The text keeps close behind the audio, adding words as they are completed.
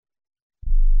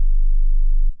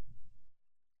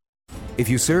If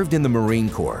you served in the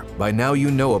Marine Corps, by now you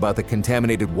know about the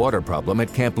contaminated water problem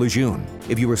at Camp Lejeune.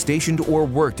 If you were stationed or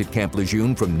worked at Camp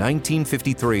Lejeune from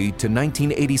 1953 to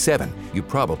 1987, you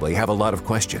probably have a lot of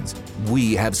questions.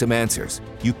 We have some answers.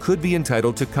 You could be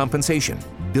entitled to compensation.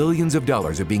 Billions of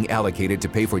dollars are being allocated to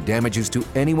pay for damages to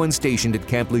anyone stationed at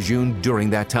Camp Lejeune during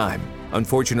that time.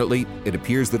 Unfortunately, it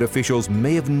appears that officials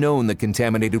may have known the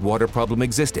contaminated water problem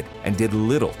existed and did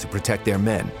little to protect their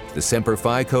men. The Semper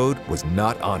Fi Code was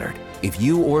not honored. If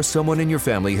you or someone in your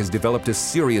family has developed a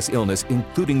serious illness,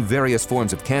 including various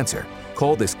forms of cancer,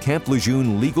 call this Camp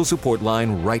Lejeune legal support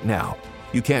line right now.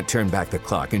 You can't turn back the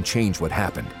clock and change what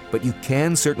happened, but you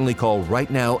can certainly call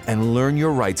right now and learn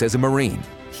your rights as a Marine.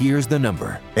 Here's the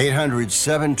number.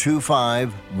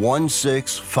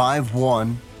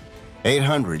 800-725-1651.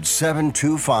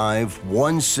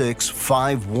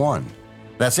 800-725-1651.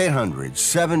 That's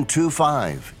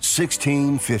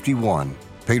 800-725-1651.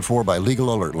 Paid for by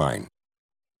Legal Alert Line.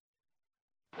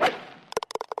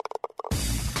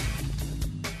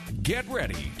 Get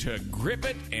ready to grip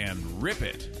it and rip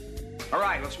it. All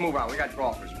right, let's move on. We got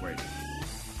golfers waiting.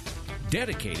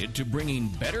 Dedicated to bringing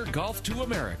better golf to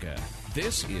America,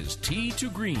 this is Tee to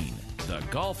Green, the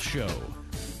golf show.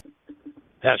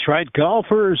 That's right,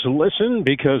 golfers, listen,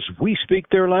 because we speak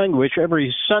their language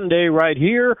every Sunday right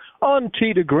here on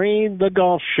Tee to Green, the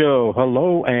golf show.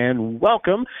 Hello and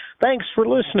welcome. Thanks for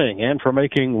listening and for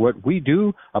making what we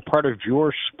do a part of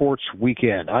your sports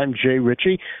weekend. I'm Jay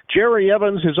Ritchie. Jerry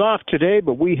Evans is off today,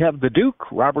 but we have the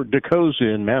Duke, Robert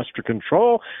DeCosa, in master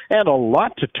control, and a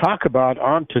lot to talk about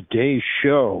on today's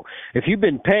show. If you've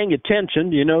been paying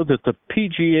attention, you know that the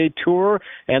PGA Tour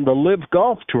and the LIV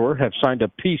Golf Tour have signed a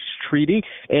peace treaty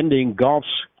ending golf's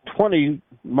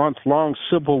 20-month-long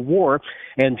civil war,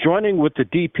 and joining with the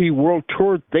DP World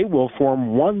Tour, they will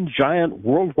form one giant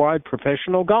worldwide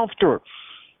professional golf tour.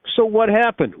 So what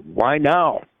happened? Why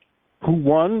now? Who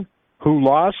won? Who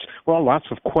lost? Well, lots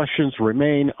of questions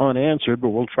remain unanswered, but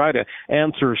we'll try to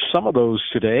answer some of those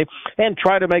today and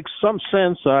try to make some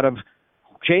sense out of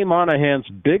Jay Monahan's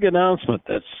big announcement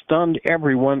that stunned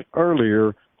everyone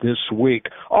earlier this week.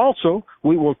 Also,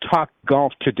 we will talk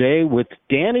golf today with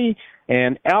Danny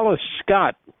and Alice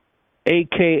Scott,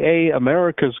 a.k.a.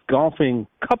 America's golfing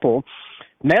couple,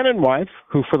 man and wife,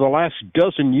 who for the last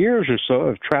dozen years or so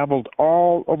have traveled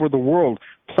all over the world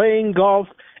playing golf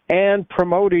and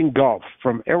promoting golf,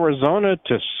 from Arizona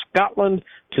to Scotland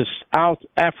to South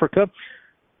Africa.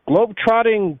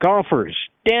 Globe-trotting golfers,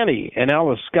 Danny and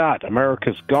Alice Scott,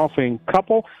 America's golfing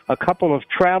couple, a couple of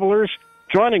travelers,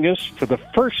 joining us for the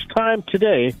first time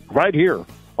today right here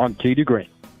on Tee to Green.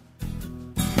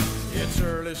 It's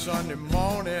early Sunday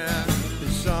morning, the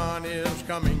sun is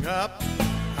coming up.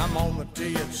 I'm on the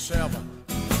tee at 7.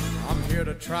 I'm here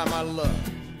to try my luck.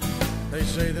 They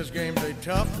say this game's a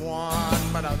tough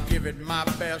one, but I'll give it my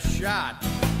best shot.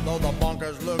 Though the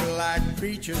bunkers look like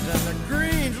beaches and the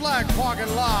greens like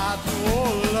parking lots.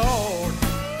 Oh, Lord,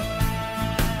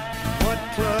 what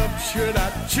club should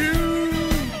I choose?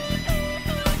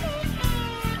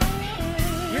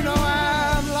 You know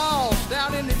I'm lost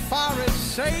out in the forest.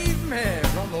 Save me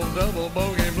from those double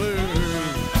bogey blues.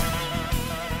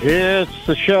 It's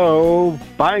the show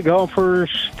by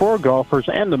golfers, for golfers,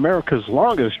 and America's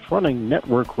longest-running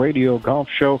network radio golf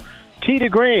show, Tee to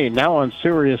Green, now on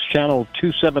Sirius Channel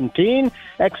 217,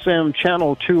 XM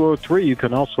Channel 203. You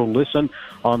can also listen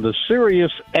on the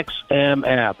Sirius XM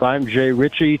app. I'm Jay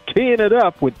Ritchie, teeing it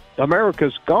up with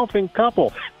America's golfing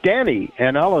couple, Danny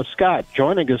and Alice Scott,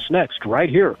 joining us next right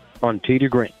here on Tee to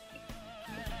Green.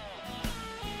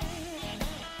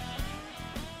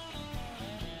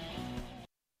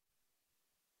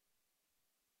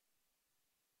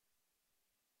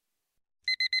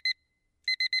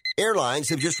 Airlines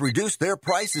have just reduced their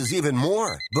prices even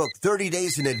more. Book 30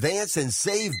 days in advance and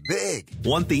save big.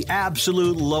 Want the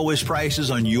absolute lowest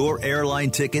prices on your airline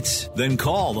tickets? Then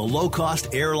call the Low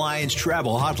Cost Airlines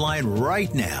Travel Hotline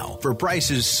right now for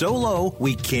prices so low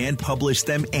we can't publish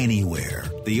them anywhere.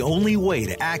 The only way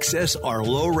to access our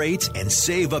low rates and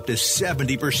save up to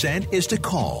 70% is to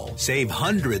call. Save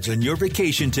hundreds on your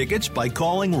vacation tickets by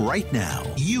calling right now.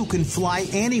 You can fly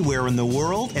anywhere in the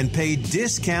world and pay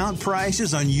discount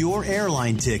prices on your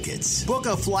airline tickets. Book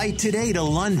a flight today to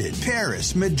London,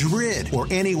 Paris, Madrid, or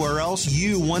anywhere else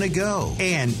you want to go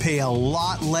and pay a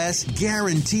lot less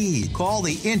guaranteed. Call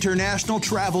the International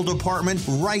Travel Department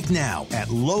right now at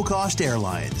Low Cost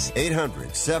Airlines.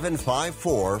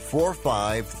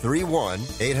 800-754-4531.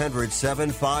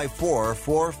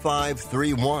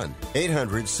 800-754-4531.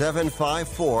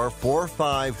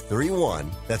 800-754-4531.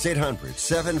 That's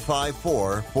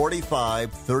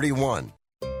 800-754-4531.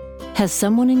 Has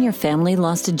someone in your family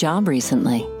lost a job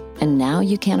recently, and now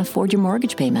you can't afford your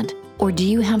mortgage payment? Or do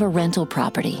you have a rental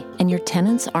property and your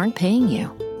tenants aren't paying you?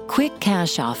 Quick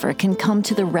Cash Offer can come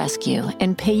to the rescue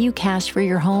and pay you cash for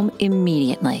your home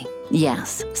immediately.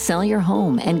 Yes, sell your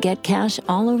home and get cash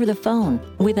all over the phone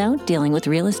without dealing with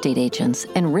real estate agents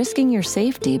and risking your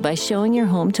safety by showing your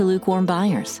home to lukewarm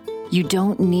buyers. You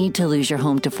don't need to lose your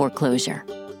home to foreclosure.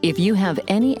 If you have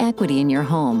any equity in your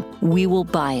home, we will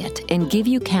buy it and give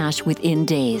you cash within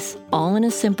days, all in a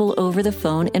simple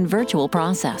over-the-phone and virtual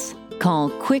process.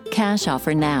 Call Quick Cash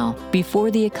Offer now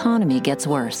before the economy gets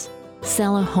worse.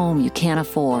 Sell a home you can't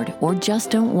afford or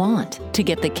just don't want to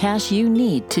get the cash you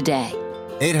need today.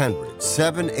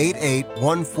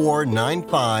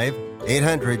 800-788-1495.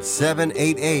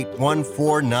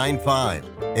 800-788-1495.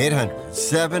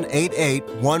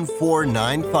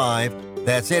 800-788-1495.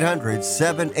 That's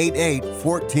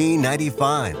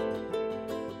 800-788-1495.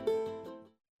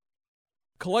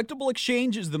 Collectible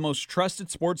Exchange is the most trusted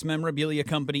sports memorabilia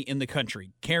company in the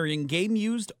country, carrying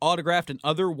game-used, autographed, and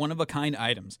other one-of-a-kind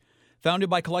items. Founded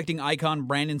by collecting icon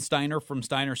Brandon Steiner from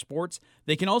Steiner Sports,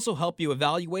 they can also help you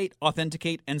evaluate,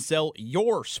 authenticate, and sell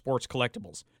your sports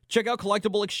collectibles. Check out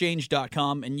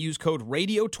collectibleexchange.com and use code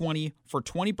RADIO20 for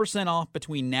 20% off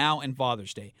between now and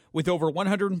Father's Day. With over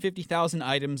 150,000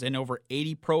 items and over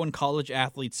 80 pro and college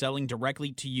athletes selling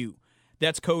directly to you.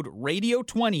 That's code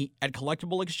RADIO20 at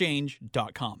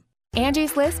collectibleexchange.com.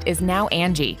 Angie's List is now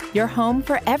Angie, your home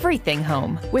for everything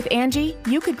home. With Angie,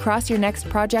 you could cross your next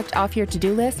project off your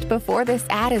to-do list before this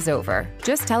ad is over.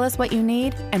 Just tell us what you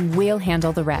need, and we'll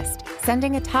handle the rest,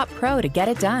 sending a top pro to get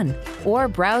it done. Or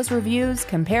browse reviews,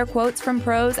 compare quotes from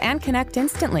pros, and connect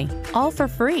instantly, all for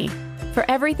free. For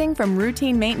everything from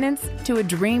routine maintenance to a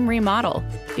dream remodel.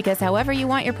 Because however you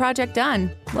want your project done,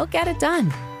 we'll get it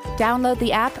done. Download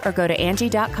the app or go to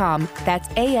Angie.com. That's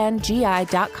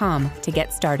ANGI.com to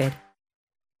get started.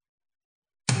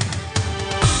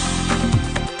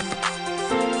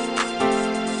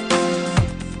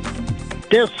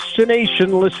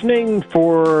 Destination listening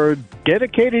for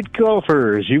dedicated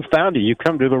golfers. You found it. You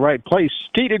come to the right place.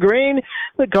 Tee to Green,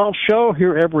 the golf show,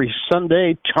 here every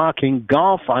Sunday talking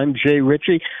golf. I'm Jay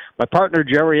Ritchie. My partner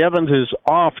Jerry Evans is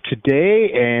off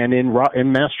today, and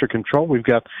in Master Control we've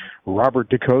got Robert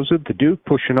DeCosa, the Duke,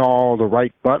 pushing all the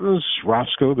right buttons.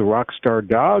 Roscoe, the rock star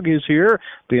dog, is here,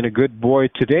 being a good boy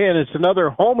today, and it's another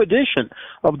home edition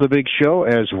of the big show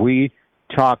as we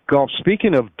talk golf.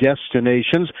 Speaking of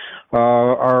destinations,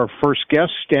 our first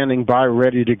guest standing by,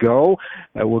 ready to go.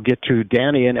 We'll get to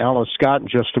Danny and Alice Scott in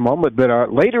just a moment, but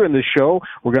later in the show,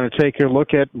 we're going to take a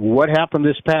look at what happened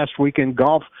this past week in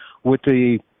golf with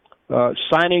the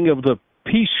signing of the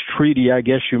peace treaty, I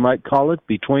guess you might call it,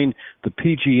 between the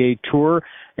PGA Tour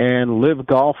and Live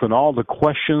Golf, and all the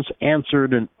questions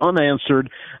answered and unanswered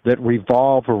that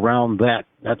revolve around that.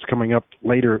 That's coming up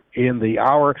later in the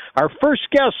hour. Our first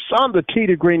guests on the Tee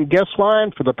to Green guest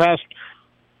line for the past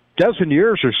dozen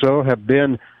years or so have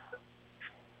been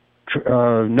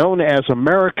known as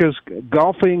America's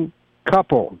golfing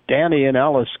couple, Danny and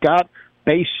Alice Scott,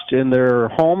 based in their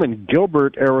home in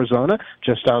Gilbert, Arizona,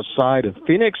 just outside of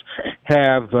Phoenix,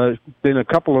 have been a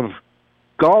couple of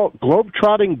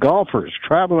globe-trotting golfers,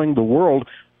 traveling the world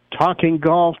talking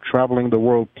golf, traveling the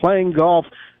world playing golf,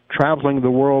 traveling the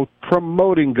world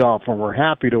promoting golf, and we're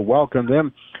happy to welcome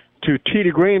them to Tee to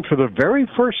Green for the very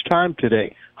first time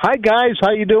today. Hi, guys.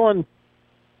 How you doing?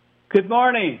 Good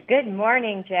morning. Good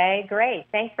morning, Jay. Great.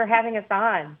 Thanks for having us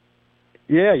on.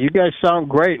 Yeah, you guys sound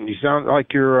great, and you sound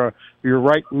like you're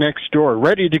right next door.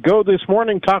 Ready to go this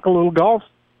morning, talk a little golf?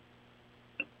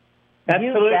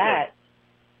 Absolutely. You bet.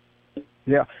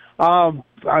 Yeah.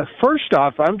 First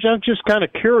off, I'm just kind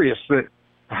of curious that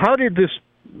how did this?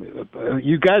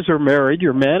 You guys are married,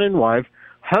 you're man and wife.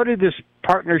 How did this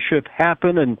partnership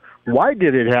happen, and why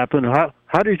did it happen? How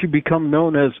did you become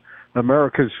known as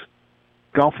America's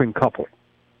golfing couple?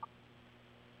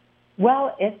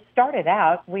 Well, it started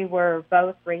out, we were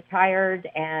both retired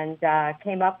and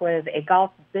came up with a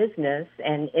golf business,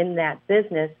 and in that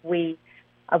business we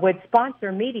would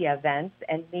sponsor media events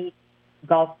and meet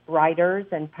golf writers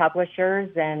and publishers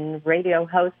and radio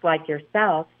hosts like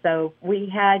yourself. So we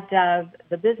had,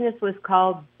 the business was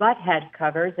called Butt Head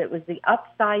Covers. It was the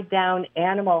upside-down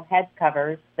animal head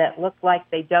covers that looked like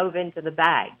they dove into the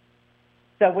bag.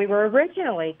 So we were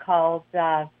originally called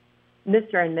Mr.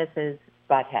 and Mrs.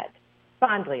 Butthead,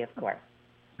 fondly, of course.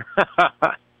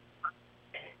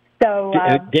 So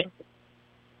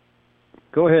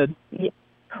go ahead.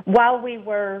 While we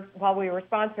were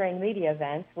sponsoring media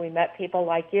events, we met people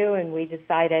like you, and we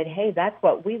decided, hey, that's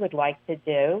what we would like to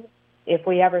do. if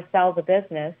we ever sell the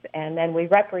business. And then we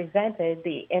represented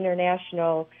the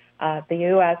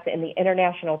U.S. in the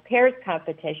International Pairs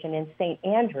Competition in St.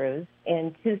 Andrews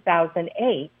in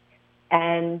 2008.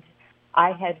 And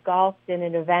I had golfed in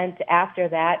an event after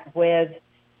that with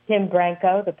Tim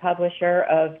Branco, the publisher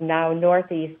of now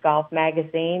Northeast Golf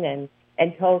magazine,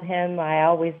 and told him I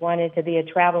always wanted to be a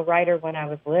travel writer when I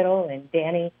was little, and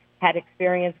Danny had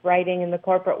experience writing in the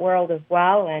corporate world as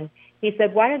well. And he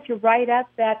said, why don't you write up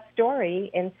that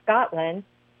story in Scotland?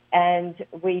 And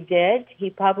we did. He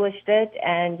published it,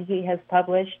 and he has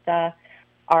published our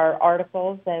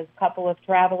articles as Couple of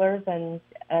Travelers and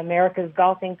America's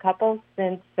Golfing Couples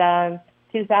since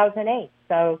 2008.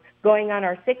 So going on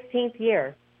our 16th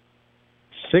year.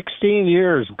 16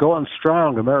 years, going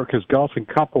strong. America's Golfing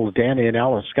Couples, Danny and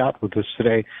Alice Scott with us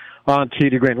today on Tee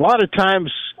to Green. A lot of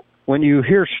times when you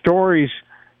hear stories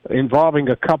involving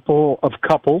a couple of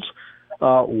couples,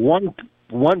 one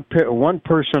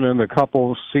person in the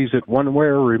couple sees it one way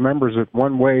or remembers it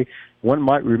one way. One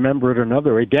might remember it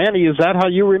another way. Danny, is that how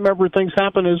you remember things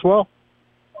happen as well?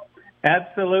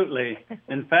 Absolutely.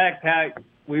 In fact,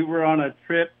 we were on a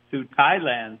trip to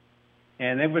Thailand,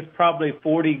 and there was probably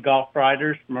 40 golf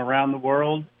writers from around the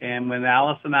world. And when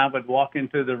Alice and I would walk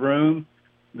into the room,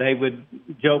 they would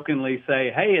jokingly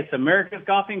say, hey, it's America's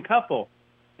Golfing Couple.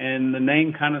 And the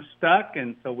name kind of stuck,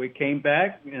 and so we came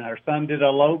back, and our son did a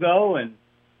logo, and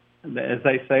as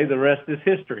they say, the rest is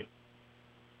history.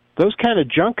 Those kind of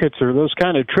junkets or those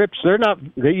kind of trips,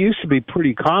 they used to be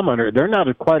pretty common, or they're not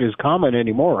quite as common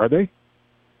anymore, are they?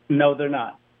 No, they're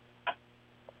not.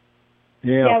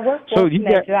 Yeah, we're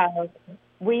fortunate.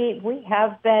 We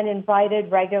have been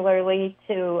invited regularly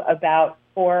to about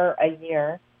 4 a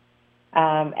year,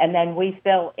 and then we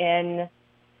fill in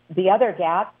the other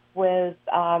gaps with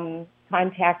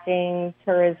contacting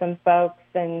tourism folks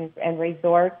and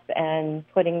resorts and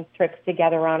putting trips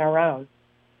together on our own.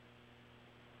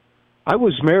 I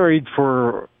was married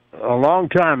for a long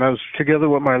time. I was together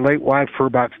with my late wife for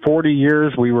about 40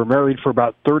 years. We were married for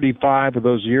about 35 of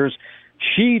those years.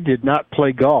 She did not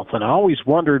play golf, and I always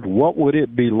wondered what would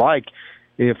it be like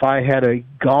if I had a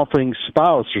golfing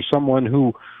spouse or someone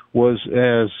who was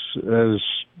as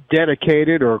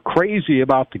dedicated or crazy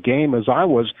about the game as I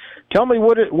was. Tell me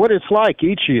what it's like,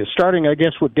 each of you, starting, I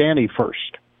guess, with Danny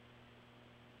first.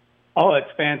 Oh,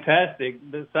 it's fantastic.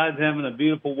 Besides having a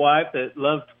beautiful wife that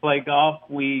loves to play golf,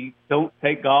 we don't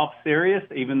take golf serious,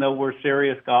 even though we're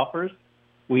serious golfers.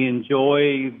 We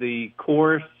enjoy the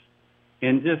course,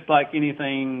 and just like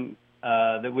anything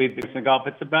that we do in golf,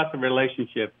 it's about the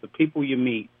relationship, the people you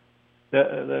meet.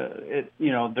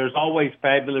 There's always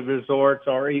fabulous resorts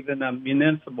or even a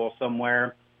municipal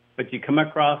somewhere, but you come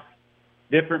across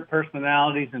different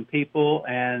personalities and people,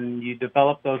 and you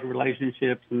develop those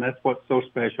relationships, and that's what's so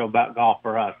special about golf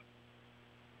for us.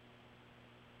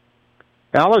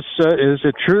 Alice, is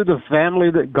it true the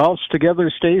family that golfs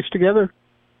together stays together?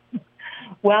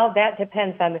 Well, that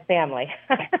depends on the family.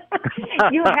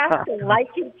 You have to like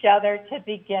each other to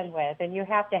begin with, and you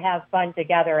have to have fun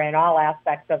together in all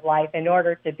aspects of life in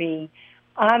order to be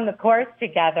on the course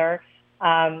together.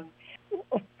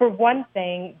 For one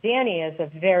thing, Danny is a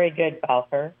very good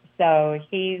golfer, so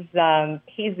he's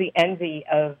the envy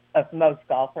of most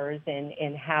golfers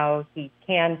in how he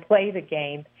can play the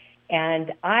game.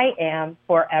 And I am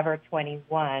forever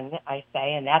 21, I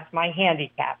say, and that's my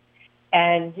handicap.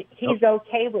 And he's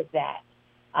okay with that.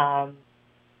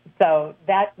 So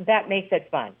that makes it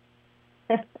fun.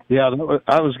 Yeah,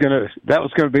 that was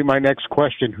gonna be my next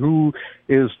question. Who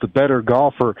is the better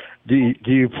golfer? Do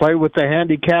you play with the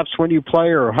handicaps when you play,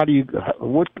 or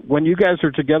when you guys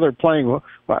are together playing?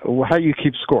 How do you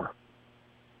keep score?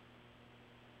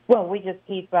 Well, we just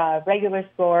keep regular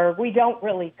score. We don't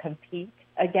really compete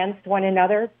against one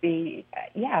another. We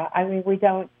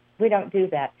don't do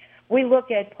that. We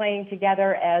look at playing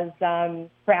together as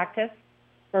practice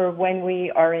for when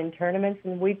we are in tournaments,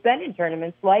 and we've been in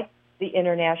tournaments like the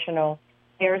International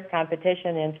Pairs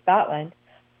Competition in Scotland.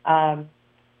 And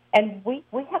we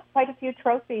have quite a few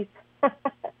trophies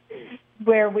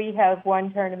where we have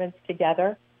won tournaments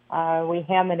together. We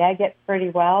ham and egg it pretty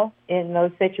well in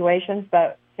those situations,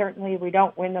 but certainly we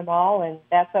don't win them all, and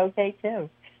that's okay too.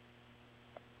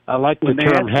 I like the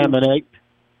term ham and egg.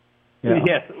 Yeah.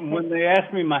 Yes, when they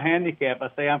ask me my handicap, I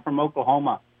say I'm from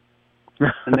Oklahoma,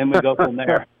 and then we go from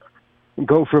there.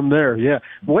 Go from there, yeah.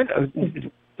 When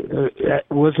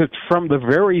was it from the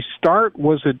very start?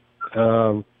 Was it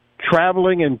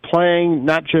traveling and playing,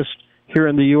 not just here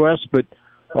in the U.S., but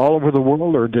all over the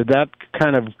world, or did that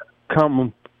kind of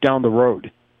come down the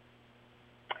road?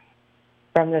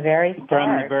 From the very start.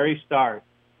 From the very start.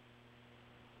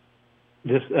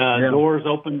 Just doors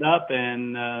opened up,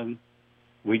 and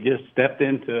we just stepped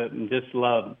into it and just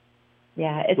loved.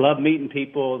 Yeah, love meeting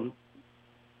people,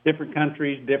 different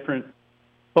countries, different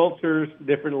cultures,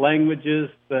 different languages.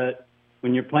 But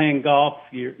when you're playing golf,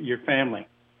 you're family.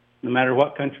 No matter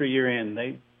what country you're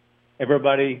in,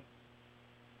 everybody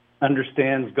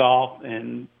understands golf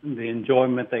and the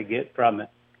enjoyment they get from it.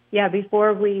 Yeah,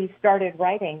 before we started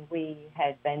writing, we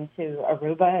had been to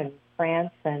Aruba and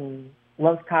France and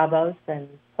Los Cabos and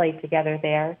played together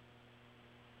there.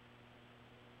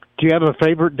 Do you have a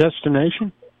favorite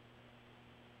destination?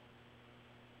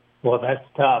 Well, that's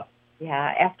tough.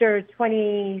 Yeah, after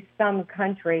 20-some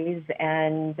countries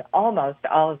and almost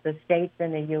all of the states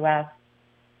in the U.S.,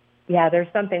 yeah,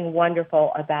 there's something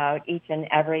wonderful about each and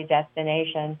every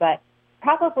destination. But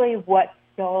probably what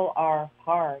stole our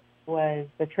hearts was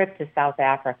the trip to South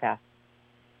Africa.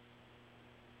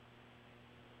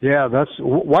 Yeah,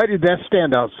 why did that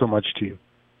stand out so much to you?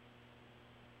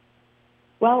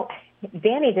 Well,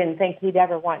 Danny didn't think he'd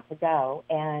ever want to go,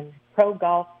 and Pro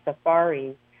Golf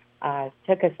Safaris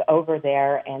took us over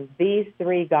there, and these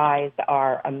three guys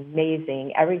are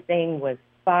amazing. Everything was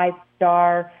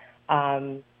 5-star.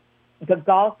 The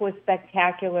golf was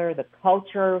spectacular. The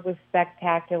culture was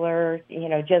spectacular.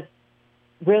 Just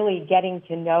really getting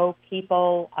to know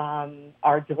people.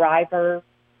 Our driver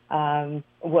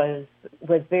was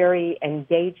very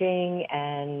engaging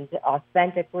and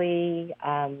authentically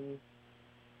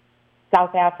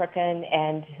South African,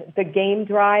 and the game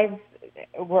drives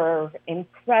were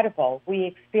incredible.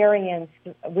 We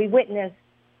witnessed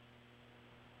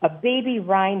a baby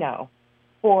rhino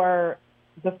for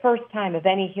the first time of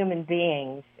any human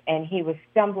beings, and he was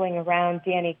stumbling around.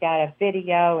 Danny got a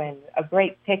video and a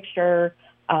great picture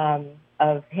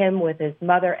of him with his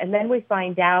mother, and then we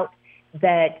find out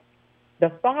that the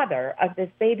father of this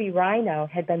baby rhino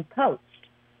had been poached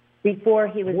before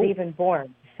he was even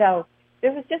born. So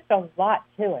there was just a lot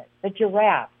to it. The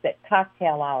giraffes at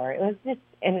cocktail hour. It was just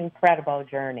an incredible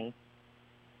journey.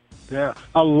 Yeah,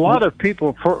 a lot of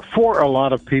people, for a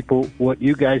lot of people, what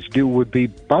you guys do would be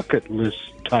bucket list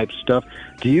type stuff.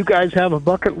 Do you guys have a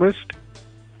bucket list?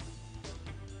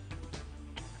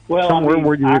 Well, somewhere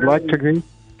where you would like to be?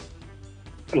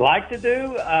 Like to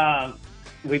do?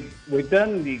 We've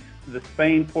done the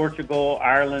Spain, Portugal,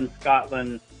 Ireland,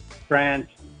 Scotland, France,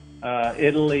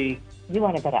 Italy. You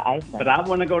want to go to Iceland? But I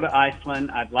want to go to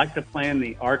Iceland. I'd like to play in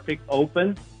the Arctic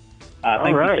Open. I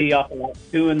think we tee off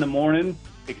at 2 in the morning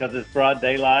because it's broad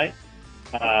daylight.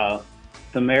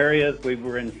 Some areas, we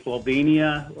were in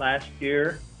Slovenia last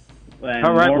year.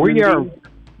 All right, we are.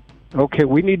 Okay,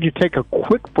 we need to take a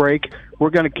quick break. We're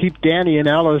going to keep Danny and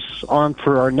Alice on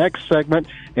for our next segment,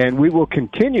 and we will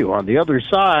continue on the other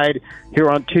side here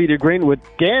on Tee to Green with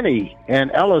Danny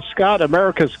and Alice Scott,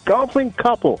 America's golfing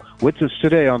couple, with us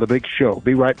today on The Big Show.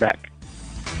 Be right back.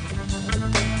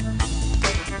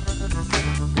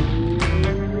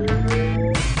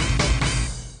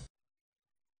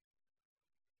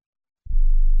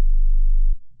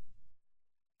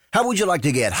 How would you like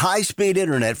to get high-speed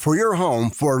internet for your home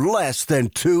for less than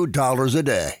 $2 a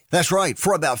day? That's right.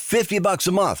 For about $50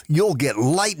 a month, you'll get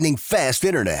lightning-fast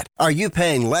internet. Are you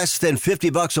paying less than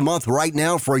 $50 a month right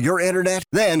now for your internet?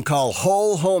 Then call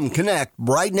Whole Home Connect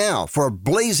right now for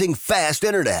blazing fast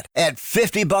internet at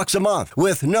 $50 a month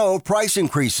with no price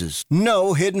increases,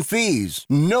 no hidden fees,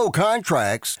 no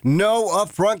contracts, no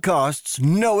upfront costs,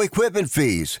 no equipment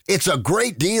fees. It's a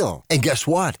great deal. And guess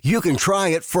what? You can try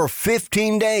it for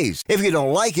 15 days. If you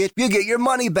don't like it, you get your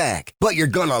money back. But you're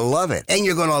going to love it, and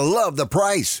you're going to love the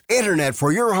price. Internet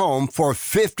for your home for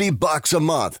 $50 a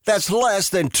month. That's less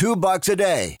than $2 a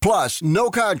day. Plus,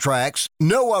 no contracts,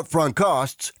 no upfront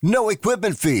costs, no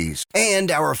equipment fees,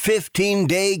 and our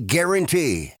 15-day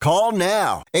guarantee. Call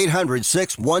now.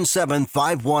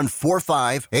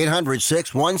 800-617-5145.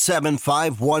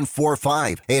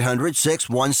 800-617-5145.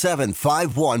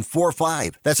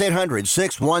 800-617-5145. That's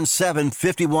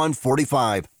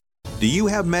 800-617-5145. Do you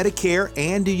have Medicare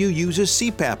and do you use a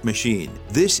CPAP machine?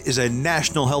 This is a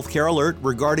national healthcare alert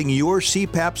regarding your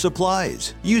CPAP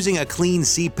supplies. Using a clean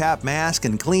CPAP mask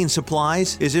and clean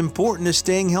supplies is important to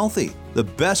staying healthy. The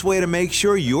best way to make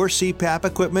sure your CPAP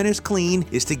equipment is clean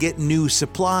is to get new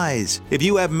supplies. If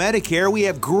you have Medicare, we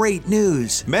have great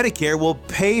news. Medicare will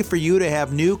pay for you to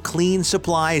have new clean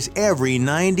supplies every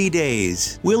 90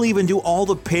 days. We'll even do all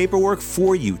the paperwork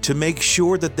for you to make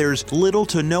sure that there's little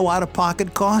to no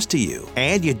out-of-pocket cost to you.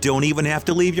 And you don't even have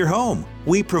to leave your home.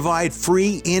 We provide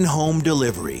free in-home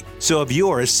delivery. So if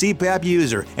you're a CPAP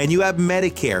user and you have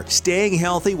Medicare, staying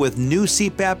healthy with new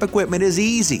CPAP equipment is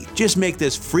easy. Just make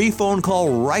this free phone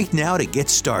call right now to get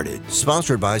started.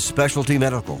 Sponsored by Specialty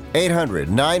Medical.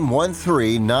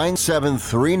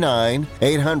 800-913-9739.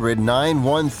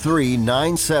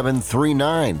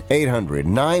 800-913-9739.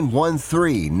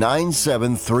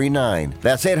 800-913-9739.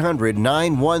 That's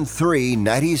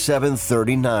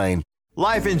 800-913-9739.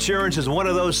 Life insurance is one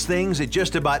of those things that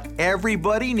just about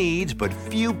everybody needs, but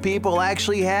few people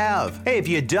actually have. Hey, if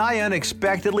you die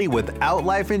unexpectedly without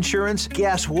life insurance,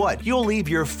 guess what? You'll leave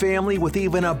your family with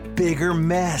even a bigger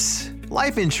mess.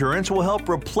 Life insurance will help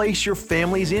replace your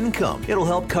family's income. It'll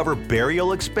help cover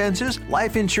burial expenses.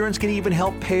 Life insurance can even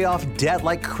help pay off debt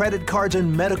like credit cards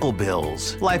and medical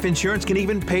bills. Life insurance can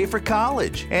even pay for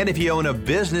college. And if you own a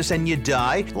business and you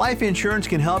die, life insurance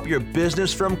can help your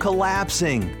business from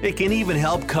collapsing. It can even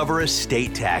help cover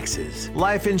estate taxes.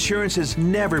 Life insurance has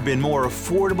never been more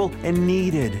affordable and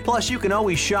needed. Plus, you can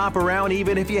always shop around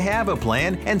even if you have a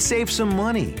plan and save some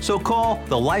money. So call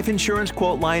the Life Insurance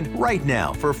Quote Line right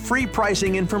now for free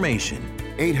pricing information.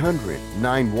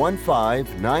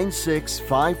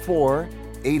 800-915-9654.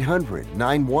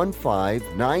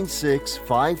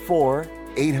 800-915-9654.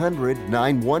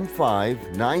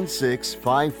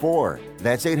 800-915-9654.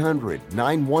 That's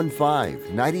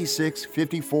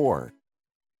 800-915-9654.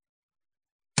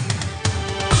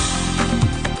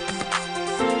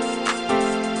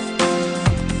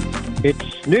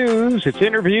 It's news, it's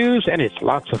interviews, and it's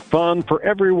lots of fun for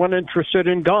everyone interested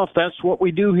in golf. That's what we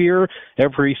do here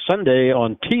every Sunday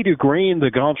on Tee to Green,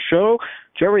 the golf show.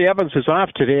 Jerry Evans is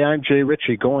off today. I'm Jay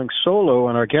Ritchie going solo,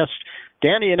 and our guests,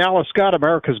 Danny and Alice Scott,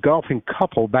 America's golfing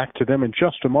couple. Back to them in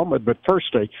just a moment. But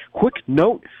first, a quick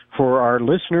note for our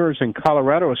listeners in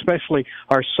Colorado, especially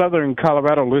our southern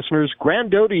Colorado listeners.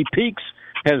 Grandote Peaks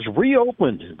has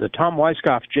reopened. The Tom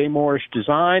Weiskopf J. Morris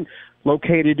design,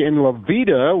 located in La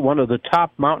Veta, one of the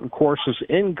top mountain courses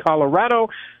in Colorado,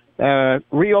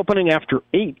 reopening after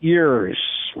 8 years.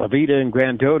 La Veta and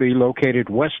Grandote, located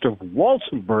west of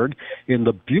Walsenburg in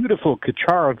the beautiful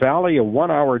Cuchara Valley, a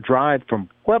 1-hour drive from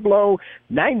Pueblo,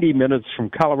 90 minutes from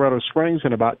Colorado Springs,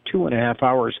 and about 2.5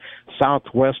 hours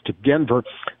southwest of Denver.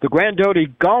 The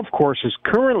Grandote Golf Course is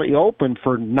currently open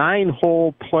for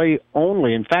 9-hole play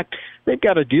only. In fact, they've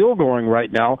got a deal going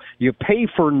right now. You pay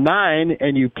for 9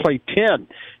 and you play 10.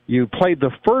 You play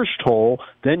the first hole,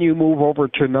 then you move over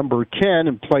to number 10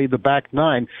 and play the back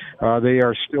 9.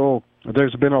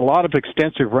 There's been a lot of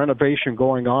extensive renovation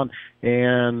going on,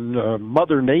 and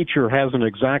Mother Nature hasn't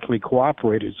exactly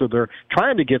cooperated. So they're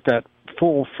trying to get that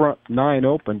full front 9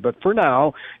 open. But for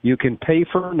now, you can pay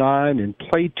for 9 and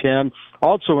play 10.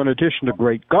 Also, in addition to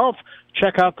great golf,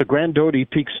 check out the Grandote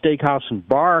Peak Steakhouse and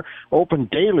Bar, open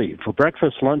daily for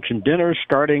breakfast, lunch, and dinner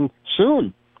starting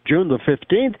soon, June the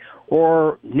 15th,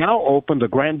 or now open the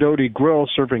Grandote Grill,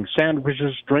 serving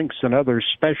sandwiches, drinks, and other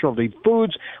specialty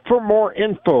foods. For more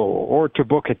info or to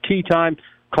book a tea time,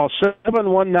 call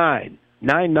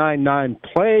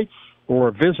 719-999-PLAY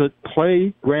or visit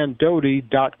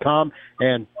playgrandote.com.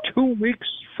 And 2 weeks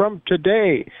from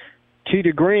today, Tee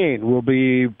to Green will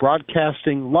be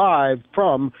broadcasting live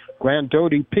from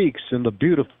Grandote Peaks in the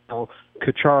beautiful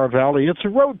Cuchara Valley. It's a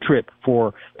road trip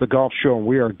for the golf show, and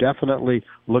we are definitely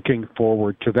looking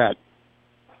forward to that.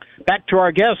 Back to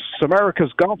our guests,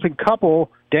 America's golfing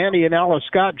couple, Danny and Alice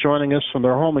Scott, joining us from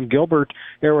their home in Gilbert,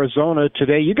 Arizona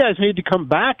today. You guys need to come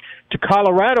back to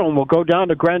Colorado, and we'll go down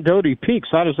to Grandote Peaks.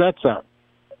 How does that sound?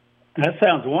 That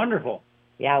sounds wonderful.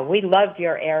 Yeah, we loved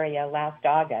your area last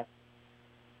August.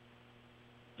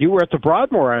 You were at the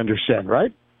Broadmoor, I understand,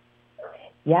 right?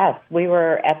 Yes, we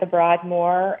were at the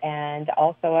Broadmoor and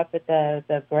also up at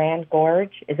the Grand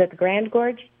Gorge. Is it the Grand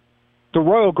Gorge? The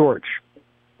Royal Gorge.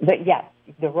 Yes,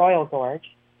 the Royal Gorge.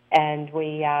 And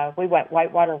we went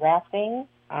whitewater rafting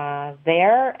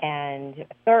there and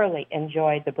thoroughly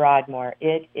enjoyed the Broadmoor.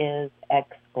 It is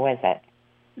exquisite.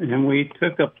 And we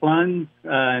took a plunge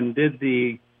and did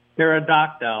the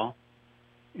pterodactyl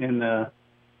in the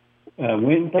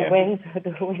wind.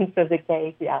 The winds of the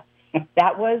cave, yeah.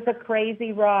 That was a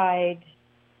crazy ride.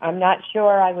 I'm not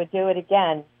sure I would do it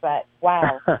again, but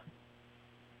wow.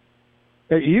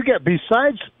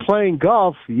 Besides playing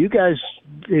golf, you guys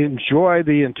enjoy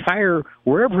the entire,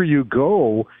 wherever you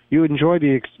go, you enjoy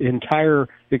the entire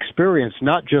experience,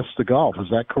 not just the golf. Is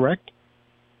that correct?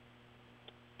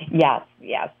 Yes.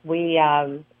 We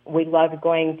loved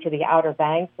going to the Outer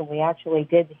Banks, and we actually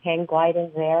did hang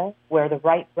gliding there, where the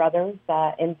Wright brothers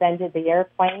invented the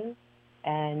airplane.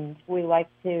 And we like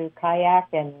to kayak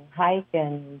and hike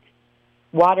and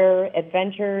water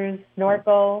adventures,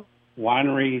 snorkel.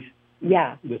 Wineries.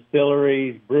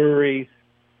 distilleries, breweries.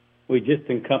 We just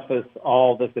encompass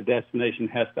all that the destination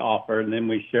has to offer, and then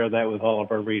we share that with all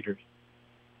of our readers.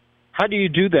 How do you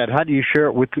do that? How do you share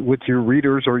it with your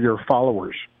readers or your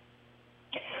followers?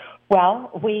 Well,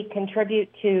 we contribute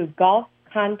to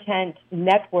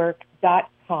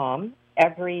golfcontentnetwork.com.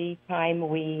 Every time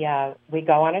we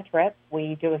go on a trip,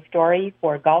 we do a story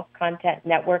for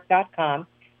golfcontentnetwork.com,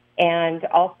 and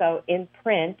also in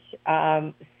print,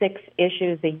 6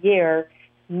 issues a year.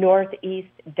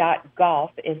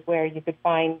 Northeast.golf is where you could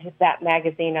find that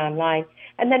magazine online.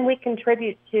 And then we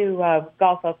contribute to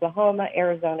Golf Oklahoma,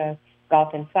 Arizona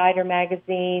Golf Insider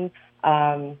magazine.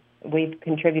 We've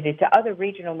contributed to other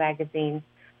regional magazines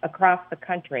across the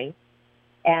country.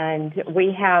 And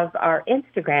we have our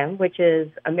Instagram, which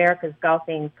is America's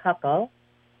Golfing Couple,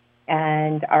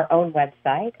 and our own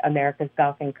website,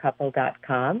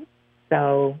 americasgolfingcouple.com.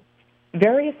 So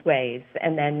various ways.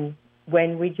 And then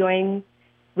when we join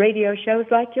radio shows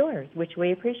like yours, which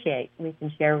we appreciate, we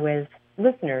can share with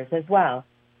listeners as well.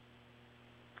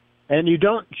 And you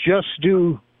don't just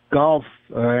do golf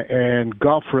and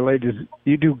golf-related,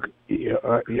 you do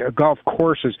golf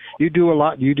courses. You do a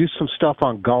lot. You do some stuff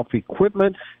on golf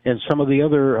equipment and some of the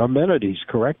other amenities,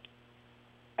 correct?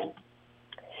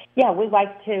 Yeah, we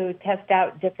like to test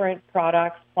out different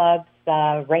products, clubs,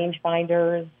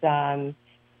 rangefinders, and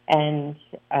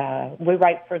we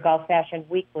write for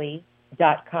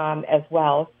golffashionweekly.com as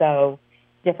well, so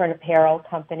different apparel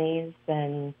companies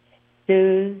and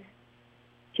shoes.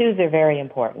 Shoes are very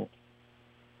important.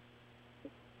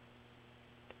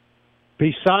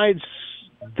 Besides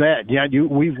that,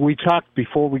 we talked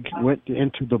before we went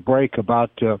into the break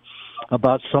about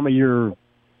some of your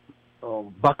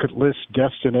bucket list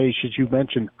destinations. You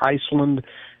mentioned Iceland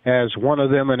as one of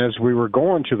them, and as we were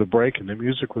going to the break and the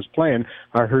music was playing,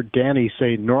 I heard Danny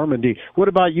say Normandy. What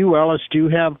about you, Alice? Do you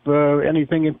have any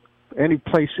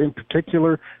place in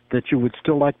particular that you would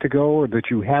still like to go or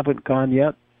that you haven't gone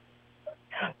yet?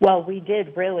 Well, we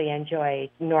did really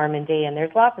enjoy Normandy, and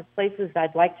there's lots of places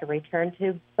I'd like to return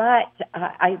to, but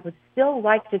I would still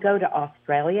like to go to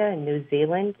Australia and New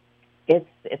Zealand.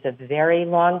 It's a very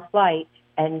long flight,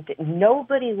 and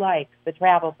nobody likes the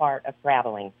travel part of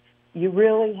traveling. You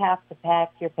really have to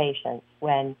pack your patience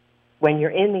when you're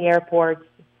in the airports,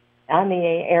 on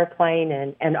the airplane,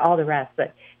 and all the rest.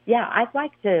 But yeah, I'd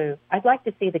like to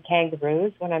see the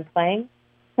kangaroos when I'm playing.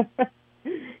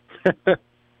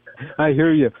 I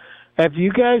hear you. Have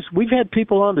you guys, we've had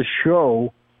people on the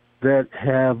show that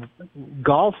have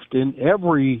golfed in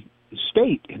every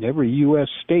state, in every U.S.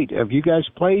 state. Have you guys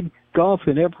played golf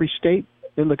in every state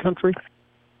in the country?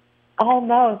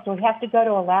 Almost. We have to go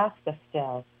to Alaska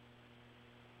still.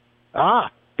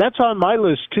 That's on my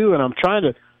list too, and I'm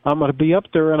going to be up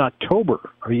there in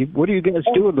October. What are you guys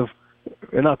doing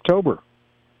in October?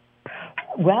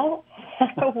 Well,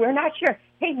 we're not sure.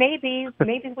 Hey, maybe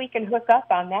we can hook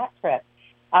up on that trip.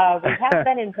 We have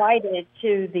been invited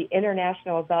to the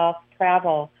International Golf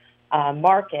Travel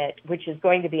Market, which is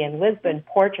going to be in Lisbon,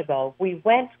 Portugal. We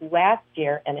went last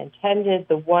year and attended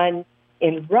the one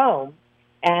in Rome,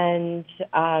 and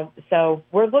so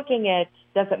we're looking at,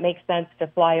 does it make sense to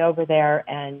fly over there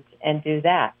and do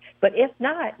that? But if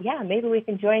not, yeah, maybe we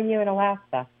can join you in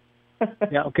Alaska.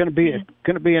 Yeah, I'm going to be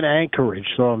in Anchorage,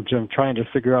 so I'm trying to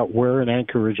figure out where in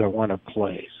Anchorage I want to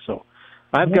play. So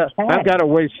I've got a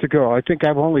ways to go. I think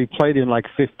I've only played in like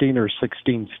 15 or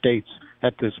 16 states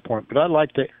at this point, but I'd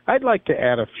like to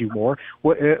add a few more.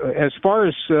 As far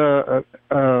as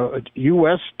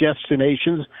U.S.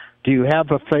 destinations, do you have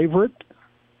a favorite?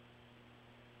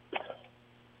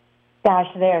 Gosh,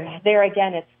 there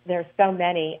again, there's so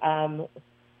many.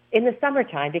 In the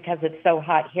summertime, because it's so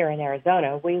hot here in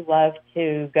Arizona, we love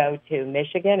to go to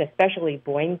Michigan, especially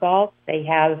Boyne Golf. They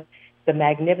have the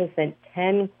magnificent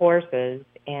 10 courses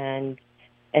and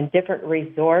different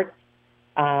resorts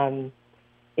in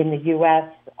the U.S.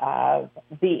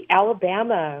 The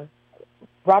Alabama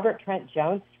Robert Trent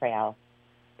Jones Trail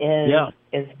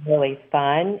is really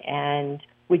fun, and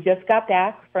we just got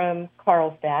back from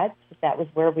Carlsbad. That was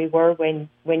where we were when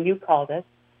you called us.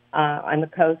 On the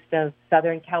coast of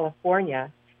Southern California.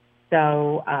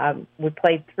 So we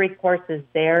played 3 courses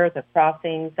there, the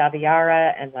Crossings,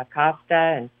 Aviara, and La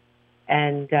Costa,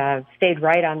 and stayed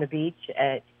right on the beach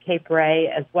at Cape Ray,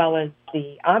 as well as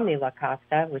the Omni La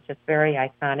Costa, which is very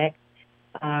iconic.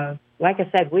 Like I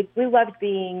said, we loved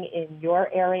being in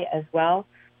your area as well.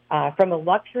 From a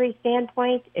luxury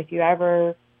standpoint, if you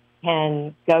ever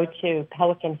can go to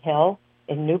Pelican Hill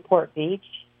in Newport Beach,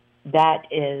 that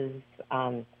is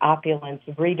opulence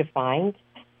redefined,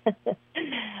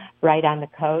 right on the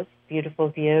coast, beautiful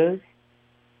views.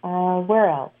 Where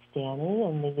else? Danny,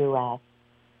 in the U.S.?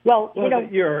 Well,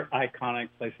 your iconic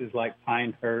places like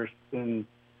Pinehurst and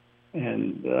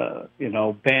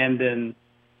Bandon,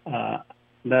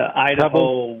 the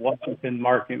Idaho Washington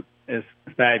market is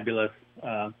fabulous.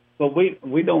 But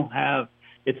we don't have.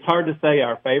 It's hard to say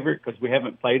our favorite because we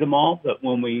haven't played them all. But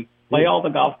when we play all the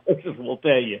golf courses, we'll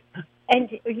tell you. And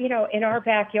in our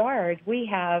backyard, we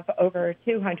have over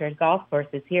 200 golf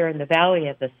courses here in the Valley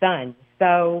of the Sun.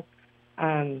 So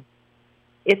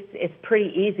it's pretty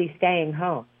easy staying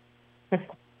home.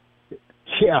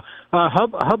 Yeah. How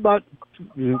about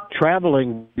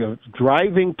traveling,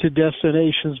 driving to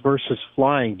destinations versus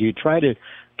flying? Do you try to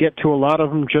get to a lot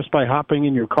of them just by hopping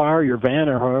in your car, your van,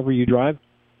 or however you drive?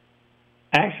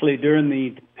 Actually, during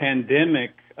the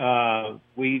pandemic, the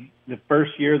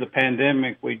first year of the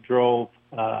pandemic, we drove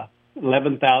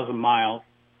 11,000 miles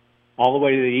all the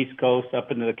way to the East Coast,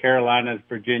 up into the Carolinas,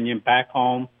 Virginia, and back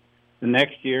home. The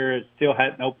next year, it still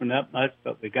hadn't opened up much,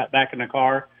 but we got back in the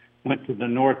car, went to the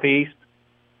Northeast,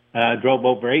 drove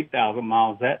over 8,000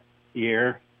 miles that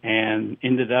year, and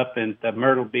ended up in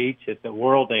Myrtle Beach at the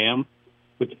World Am,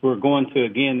 which we're going to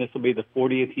again. This will be the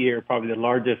 40th year, probably the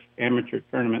largest amateur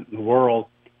tournament in the world,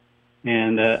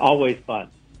 and always fun,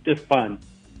 just fun.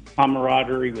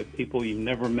 Camaraderie with people you've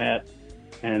never met,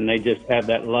 and they just have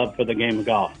that love for the game of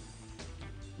golf.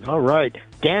 All right.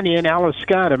 Danny and Alice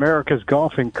Scott, America's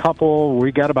golfing couple.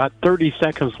 We got about 30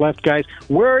 seconds left, guys.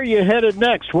 Where are you headed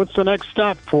next? What's the next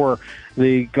stop for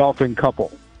the golfing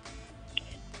couple?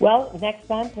 Well, next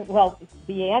month,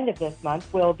 the end of this month,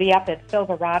 we'll be up at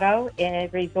Silverado in a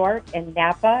resort in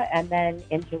Napa, and then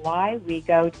in July we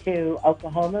go to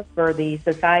Oklahoma for the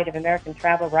Society of American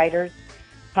Travel Writers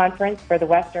Conference for the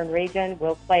Western region.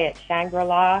 We'll play at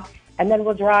Shangri-La, and then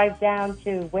we'll drive down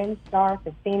to Windstar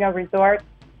Casino Resort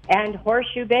and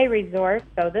Horseshoe Bay Resort,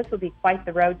 so this will be quite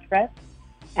the road trip.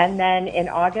 And then in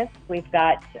August, we've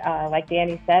got, like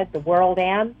Danny said, the World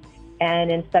Am.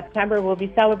 And in September, we'll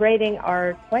be celebrating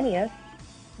our 20th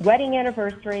wedding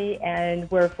anniversary, and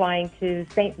we're flying to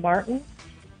St. Martin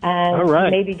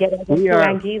and maybe get over to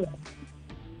Anguilla.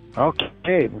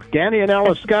 Okay. Danny and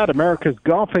Alice Scott, America's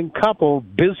golfing couple.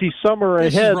 Busy summer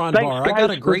ahead. This is Ron Thanks, Barr. guys, I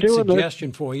got a great suggestion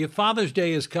this. for you. Father's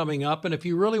Day is coming up, and if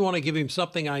you really want to give him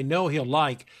something I know he'll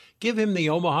like, give him the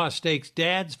Omaha Steaks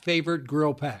Dad's Favorite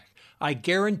Grill Pack. I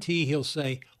guarantee he'll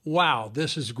say, wow,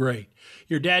 this is great.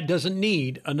 Your dad doesn't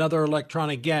need another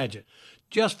electronic gadget.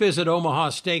 Just visit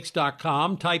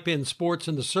omahasteaks.com, type in sports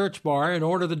in the search bar, and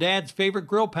order the Dad's Favorite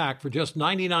Grill Pack for just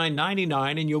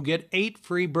 $99.99, and you'll get 8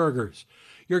 free burgers.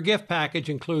 Your gift package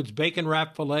includes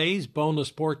bacon-wrapped fillets,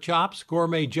 boneless pork chops,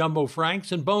 gourmet jumbo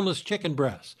franks, and boneless chicken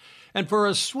breasts. And for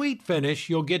a sweet finish,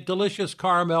 you'll get delicious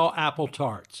caramel apple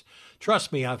tarts.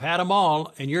 Trust me, I've had them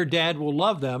all, and your dad will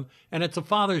love them, and it's a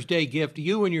Father's Day gift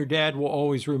you and your dad will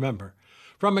always remember.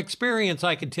 From experience,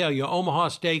 I can tell you, Omaha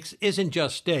Steaks isn't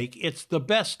just steak. It's the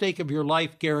best steak of your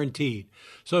life, guaranteed.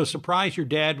 So surprise your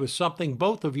dad with something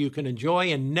both of you can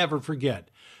enjoy and never forget.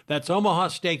 That's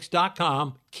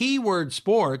omahasteaks.com, keyword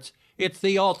sports. It's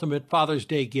the ultimate Father's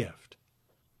Day gift.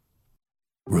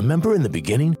 Remember in the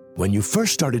beginning, when you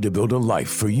first started to build a life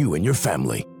for you and your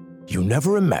family, you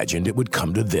never imagined it would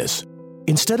come to this.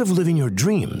 Instead of living your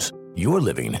dreams, you're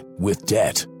living with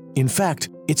debt. In fact,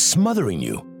 it's smothering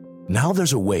you. Now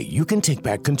there's a way you can take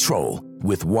back control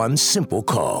with one simple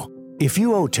call. If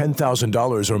you owe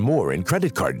 $10,000 or more in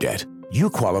credit card debt, you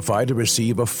qualify to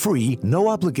receive a free,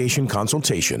 no-obligation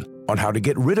consultation on how to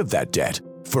get rid of that debt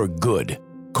for good.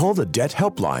 Call the Debt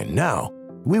Helpline now.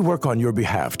 We work on your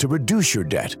behalf to reduce your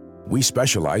debt. We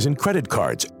specialize in credit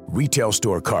cards, retail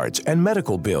store cards, and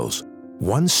medical bills.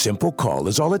 One simple call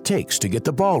is all it takes to get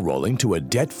the ball rolling to a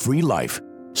debt-free life.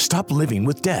 Stop living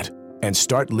with debt and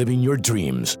start living your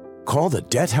dreams. Call the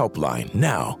Debt Helpline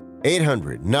now.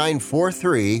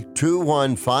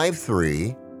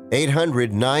 800-943-2153.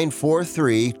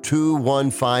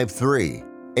 800-943-2153.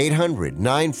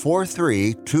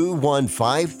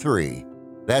 800-943-2153.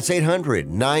 That's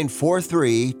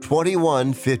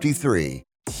 800-943-2153.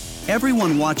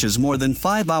 Everyone watches more than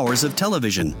 5 hours of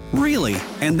television. Really?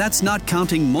 And that's not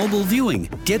counting mobile viewing.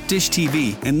 Get Dish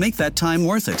TV and make that time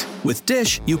worth it. With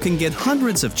Dish, you can get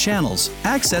hundreds of channels,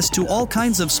 access to all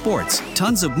kinds of sports,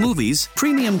 tons of movies,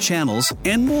 premium channels,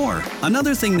 and more.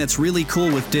 Another thing that's really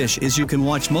cool with Dish is you can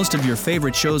watch most of your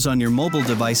favorite shows on your mobile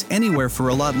device anywhere for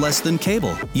a lot less than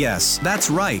cable. Yes, that's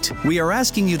right. We are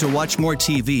asking you to watch more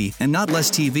TV and not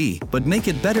less TV, but make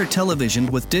it better television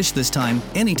with Dish this time,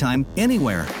 anytime,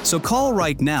 anywhere. So call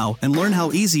right now and learn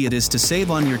how easy it is to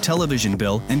save on your television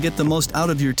bill and get the most out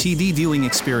of your TV viewing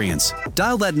experience.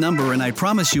 Dial that number and I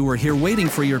promise you we're here waiting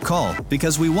for your call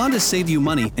because we want to save you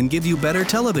money and give you better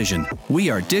television. We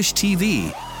are Dish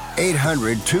TV.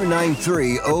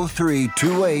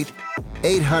 800-293-0328.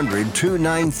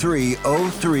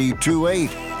 800-293-0328.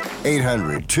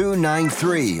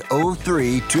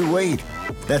 800-293-0328.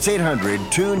 That's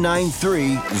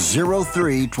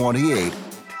 800-293-0328.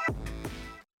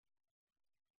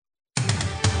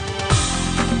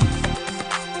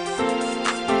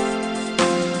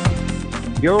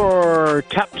 Your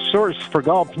top source for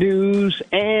golf news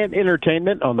and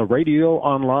entertainment on the radio,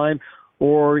 online,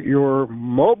 or your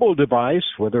mobile device,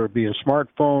 whether it be a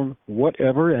smartphone,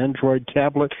 whatever, Android,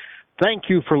 tablet. Thank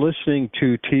you for listening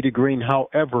to Tee to Green,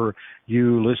 however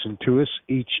you listen to us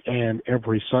each and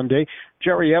every Sunday.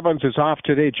 Jerry Evans is off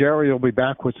today. Jerry will be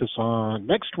back with us on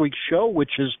next week's show,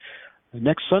 which is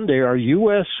next Sunday, our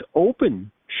U.S. Open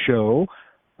show.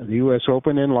 The U.S.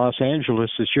 Open in Los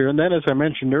Angeles this year. And then, as I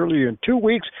mentioned earlier, in 2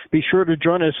 weeks, be sure to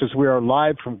join us as we are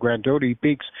live from Grandote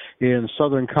Peaks in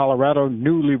southern Colorado,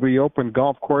 newly reopened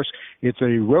golf course. It's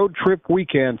a road trip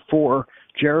weekend for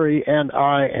Jerry and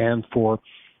I and for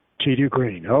Tee to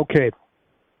Green. Okay,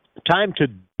 time to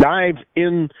dive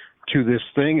into this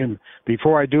thing. And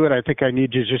before I do it, I think I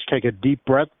need to just take a deep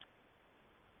breath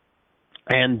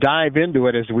and dive into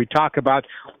it as we talk about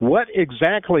what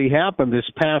exactly happened this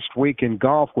past week in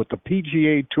golf with the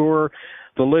PGA Tour,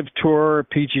 the LIV Tour,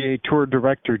 PGA Tour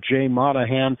Director Jay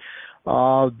Monahan.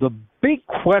 The big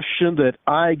question that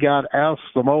I got asked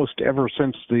the most ever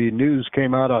since the news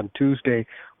came out on Tuesday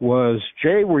was,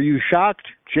 Jay, were you shocked?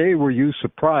 Jay, were you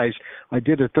surprised? I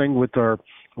did a thing with our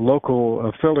local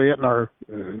affiliate and our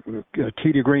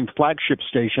Tee to Green flagship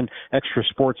station, Extra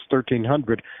Sports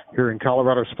 1300, here in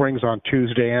Colorado Springs on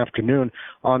Tuesday afternoon,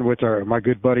 on with my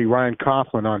good buddy Ryan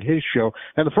Coughlin on his show.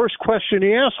 And the first question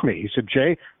he asked me, he said,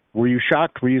 Jay, were you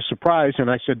shocked? Were you surprised? And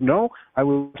I said, no, I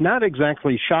was not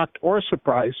exactly shocked or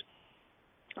surprised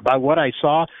by what I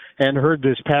saw and heard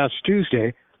this past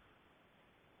Tuesday.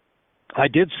 I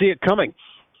did see it coming.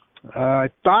 I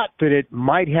thought that it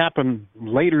might happen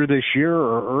later this year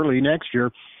or early next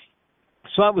year.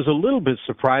 So I was a little bit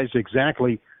surprised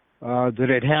exactly that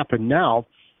it happened now.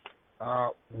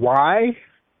 Why?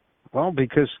 Well,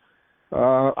 because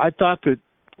I thought that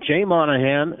Jay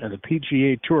Monahan and the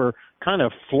PGA Tour kind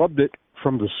of flubbed it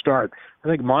from the start. I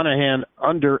think Monahan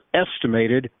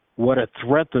underestimated what a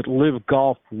threat that LIV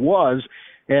Golf was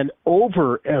and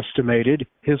overestimated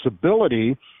his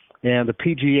ability and the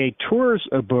PGA Tour's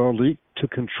ability to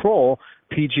control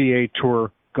PGA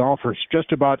Tour golfers.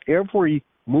 Just about every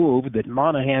move that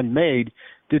Monahan made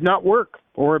did not work,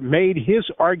 or it made his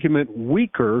argument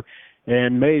weaker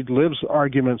and made LIV's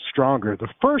argument stronger. The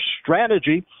first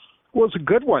strategy was a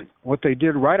good one. What they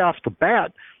did right off the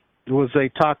bat was they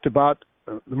talked about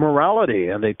the morality,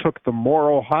 and they took the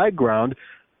moral high ground,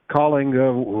 calling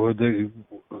the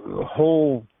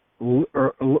whole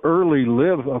early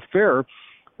LIV affair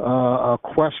a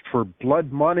quest for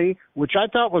blood money, which I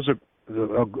thought was a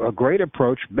great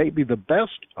approach, maybe the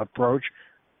best approach,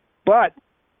 but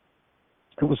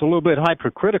it was a little bit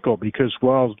hypocritical because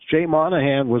while Jay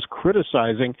Monahan was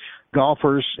criticizing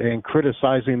golfers and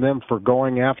criticizing them for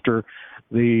going after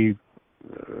the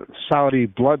Saudi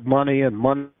blood money and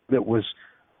money that was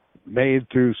made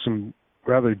through some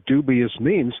rather dubious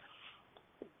means,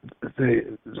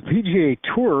 the PGA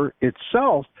Tour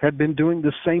itself had been doing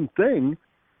the same thing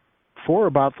for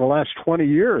about the last 20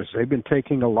 years. They've been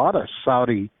taking a lot of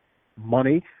Saudi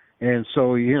money. And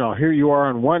so, here you are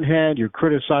on one hand, you're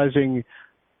criticizing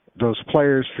those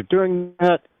players for doing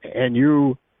that, and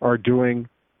you are doing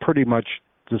pretty much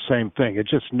the same thing. It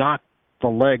just knocked the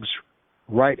legs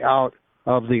right out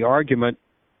of the argument,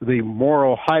 the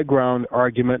moral high ground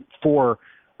argument for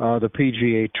the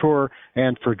PGA Tour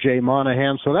and for Jay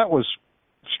Monahan. So that was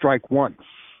strike one.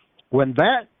 When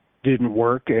that didn't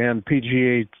work and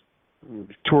PGA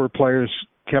Tour players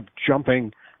kept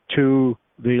jumping to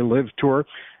the LIV Tour,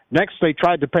 next they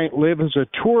tried to paint LIV as a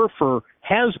tour for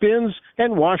has-beens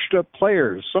and washed-up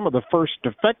players. Some of the first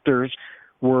defectors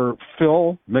were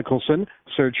Phil Mickelson,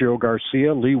 Sergio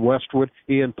Garcia, Lee Westwood,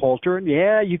 Ian Poulter. And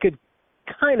yeah, you could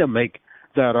kind of make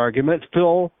that argument.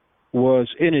 Phil was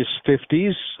in his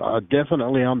 50s,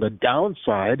 definitely on the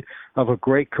downside of a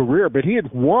great career, but he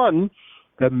had won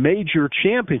the major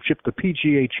championship, the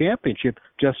PGA Championship,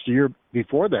 just a year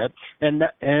before that. And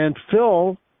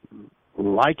Phil,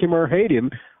 like him or hate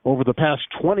him, over the past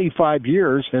 25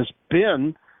 years has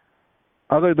been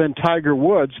other than Tiger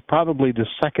Woods, probably the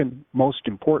second most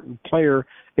important player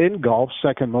in golf,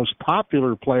 second most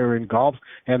popular player in golf,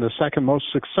 and the second most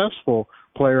successful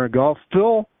player in golf.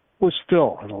 Phil was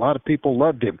Phil, and a lot of people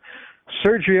loved him.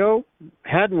 Sergio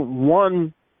hasn't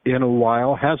won in a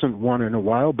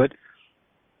while, but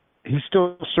he's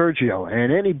still Sergio.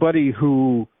 And anybody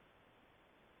who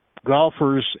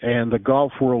golfers and the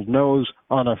golf world knows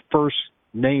on a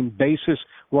first-name basis,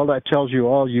 well, that tells you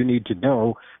all you need to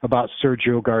know about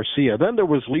Sergio Garcia. Then there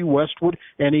was Lee Westwood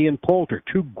and Ian Poulter,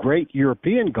 two great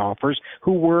European golfers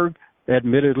who were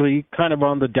admittedly kind of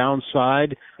on the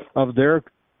downside of their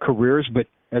careers. But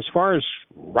as far as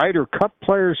Ryder Cup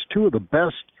players, two of the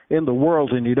best in the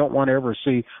world, and you don't want to ever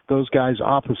see those guys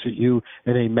opposite you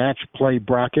in a match play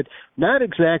bracket. Not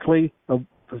exactly a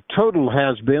total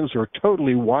has-beens or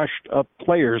totally washed-up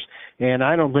players, and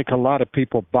I don't think a lot of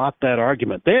people bought that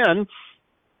argument. Then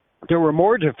there were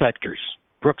more defectors.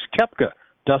 Brooks Koepka,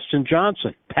 Dustin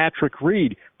Johnson, Patrick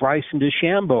Reed, Bryson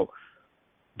DeChambeau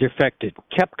defected.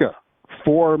 Koepka,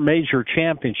 4 major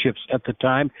championships at the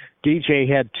time.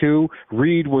 DJ had 2.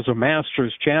 Reed was a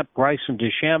Masters champ. Bryson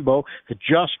DeChambeau had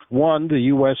just won the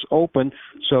U.S. Open,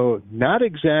 so not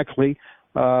exactly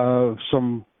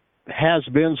some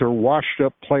has-beens or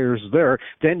washed-up players there.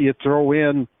 Then you throw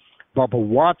in Bubba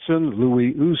Watson,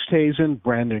 Louis Oosthuizen,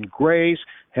 Brandon Grace,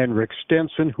 Henrik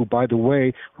Stenson, who, by the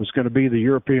way, was going to be the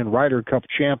European Ryder Cup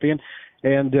champion.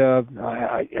 And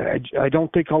I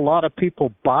don't think a lot of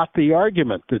people bought the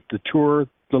argument that the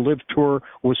LIV Tour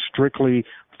was strictly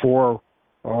for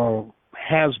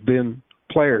has-been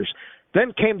players.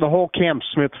 Then came the whole Cam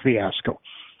Smith fiasco.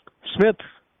 Smith,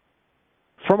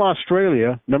 from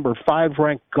Australia, number 5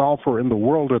 ranked golfer in the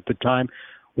world at the time,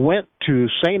 went to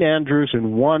St. Andrews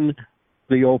and won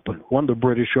the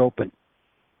British Open.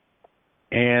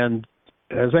 And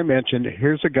as I mentioned,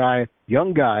 here's a guy,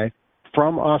 young guy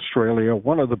from Australia,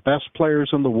 one of the best players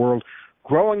in the world.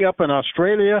 Growing up in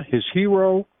Australia, his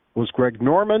hero was Greg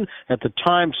Norman. At the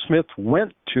time Smith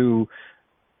went to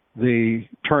the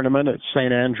tournament at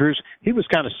St. Andrews, he was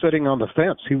kind of sitting on the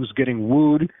fence. He was getting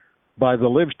wooed by the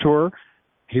LIV Tour.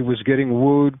 He was getting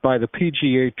wooed by the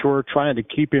PGA Tour, trying to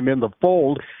keep him in the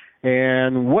fold.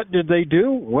 And what did they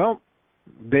do? Well,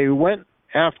 they went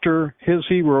after his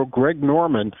hero, Greg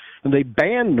Norman, and they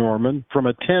banned Norman from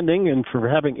attending and from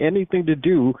having anything to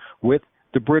do with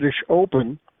the British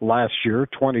Open last year,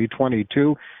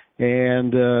 2022.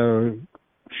 And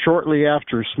shortly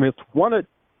after Smith won it,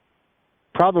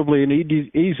 probably an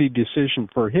easy decision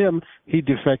for him, he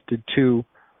defected to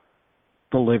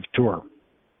the LIV Tour.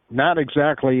 Not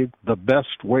exactly the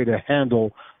best way to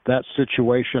handle that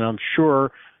situation. I'm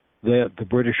sure that the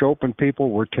British Open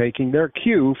people were taking their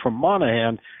cue from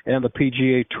Monahan and the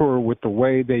PGA Tour with the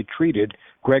way they treated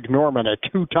Greg Norman, a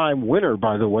 2-time winner,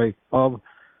 by the way, of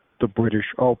the British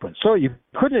Open. So you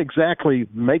couldn't exactly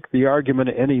make the argument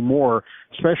anymore,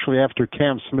 especially after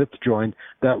Cam Smith joined,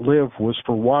 that LIV was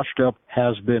for washed-up,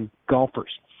 has-been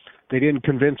golfers. They didn't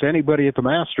convince anybody at the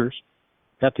Masters,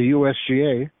 at the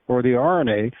USGA, or the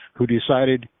RNA, who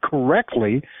decided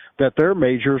correctly that their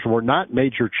majors were not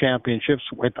major championships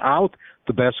without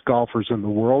the best golfers in the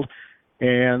world,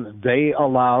 and they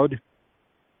allowed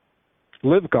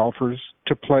LIV golfers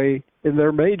to play in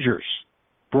their majors.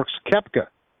 Brooks Koepka,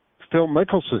 Phil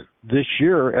Mickelson, this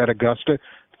year at Augusta,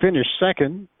 finished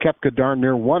second. Koepka darn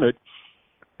near won it.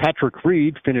 Patrick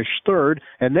Reed finished third,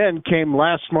 and then came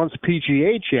last month's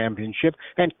PGA Championship,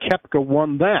 and Koepka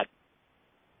won that,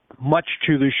 much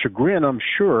to the chagrin, I'm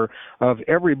sure, of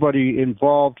everybody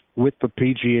involved with the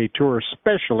PGA Tour,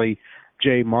 especially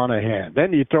Jay Monahan.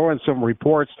 Then you throw in some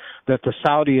reports that the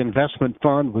Saudi investment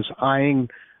fund was eyeing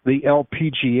the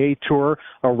LPGA Tour.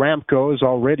 Aramco is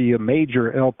already a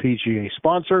major LPGA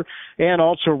sponsor, and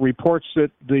also reports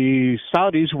that the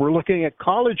Saudis were looking at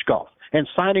college golf and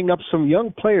signing up some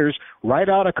young players right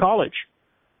out of college.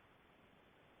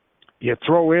 You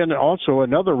throw in also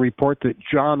another report that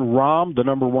Jon Rahm, the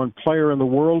number 1 player in the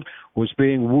world, was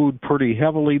being wooed pretty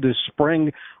heavily this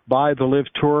spring by the LIV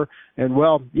Tour. And,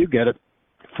 well, you get it.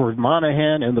 For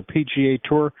Monahan and the PGA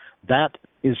Tour, that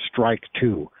is strike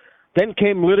 2. Then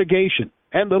came litigation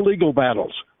and the legal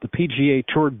battles. The PGA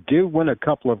Tour did win a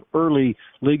couple of early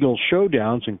legal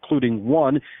showdowns, including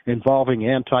one involving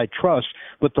antitrust,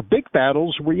 but the big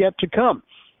battles were yet to come.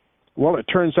 Well, it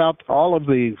turns out all of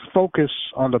the focus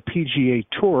on the PGA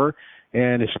Tour,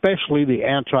 and especially the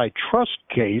antitrust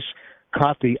case,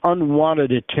 caught the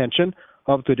unwanted attention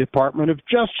of the Department of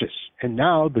Justice. And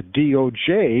now the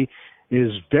DOJ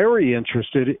is very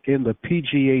interested in the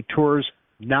PGA Tour's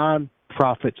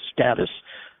non-profit status.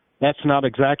 That's not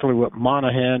exactly what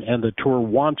Monahan and the tour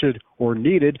wanted or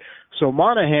needed. So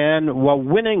Monahan, while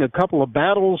winning a couple of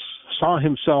battles, saw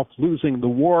himself losing the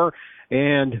war,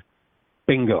 and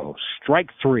bingo, strike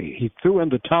three. He threw in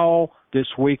the towel this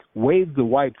week, waved the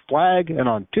white flag, and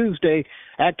on Tuesday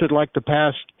acted like the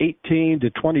past 18 to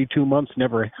 22 months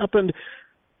never happened.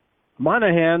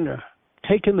 Monahan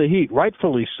taking the heat,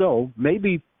 rightfully so.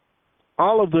 Maybe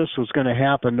all of this was going to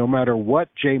happen no matter what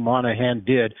Jay Monahan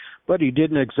did, but he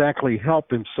didn't exactly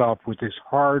help himself with his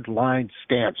hard-line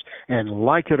stance. And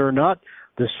like it or not,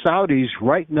 the Saudis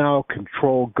right now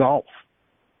control golf.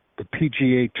 The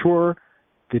PGA Tour,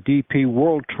 the DP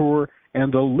World Tour,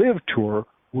 and the LIV Tour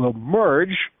will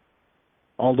merge,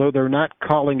 although they're not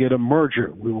calling it a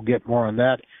merger. We will get more on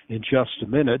that in just a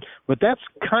minute. But that's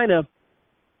kind of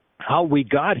how we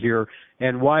got here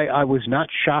and why I was not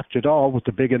shocked at all with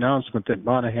the big announcement that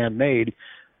Monahan made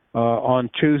on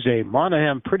Tuesday.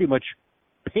 Monahan pretty much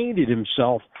painted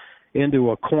himself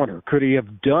into a corner. Could he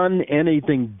have done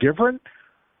anything different?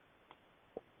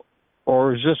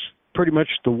 Or is this pretty much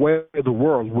the way of the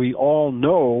world? We all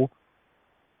know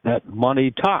that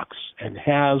money talks and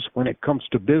has when it comes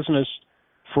to business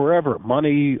forever.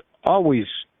 Money always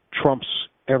trumps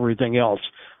everything else.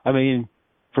 I mean,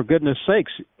 for goodness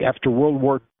sakes, after World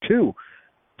War II,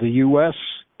 the U.S.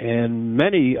 and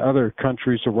many other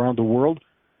countries around the world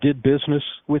did business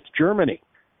with Germany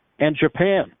and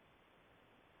Japan.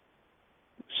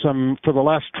 For the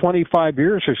last 25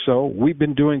 years or so, we've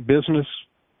been doing business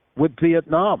with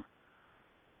Vietnam.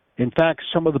 In fact,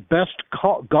 some of the best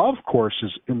golf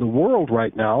courses in the world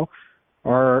right now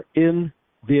are in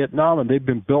Vietnam, and they've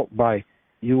been built by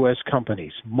U.S.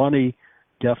 companies. Money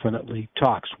definitely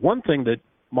talks. One thing that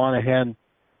Monahan,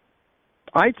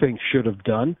 I think, should have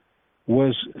done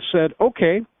was said,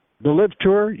 okay, the LIV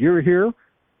Tour, you're here.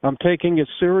 I'm taking it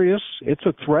serious. It's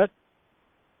a threat.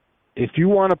 If you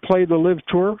want to play the LIV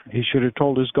Tour, he should have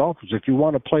told his golfers, if you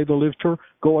want to play the LIV Tour,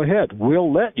 go ahead.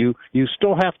 We'll let you. You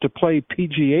still have to play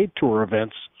PGA Tour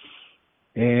events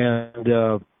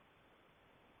and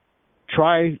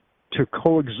try to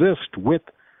coexist with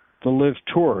the LIV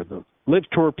Tour. The LIV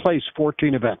Tour plays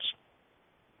 14 events.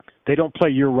 They don't play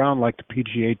year-round like the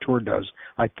PGA Tour does.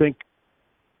 I think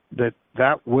that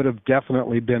would have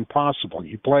definitely been possible.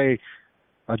 You play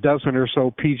a dozen or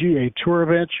so PGA Tour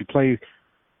events. You play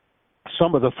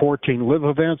some of the 14 LIV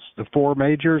events, the 4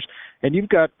 majors, and you've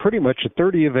got pretty much a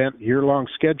 30-event year-long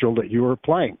schedule that you were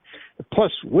playing.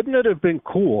 Plus, wouldn't it have been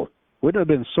cool, wouldn't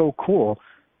it have been so cool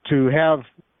to have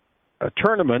a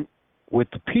tournament with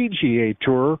the PGA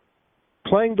Tour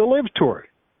playing the LIV Tour,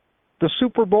 the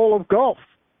Super Bowl of golf?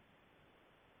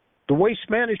 The Waste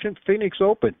Management Phoenix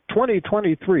Open,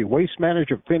 2023, Waste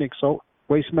Management Phoenix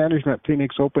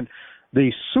Open,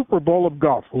 the Super Bowl of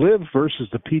golf, LIV versus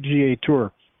the PGA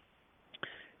Tour.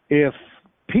 If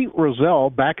Pete Rozelle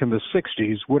back in the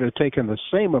 60s would have taken the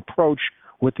same approach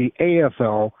with the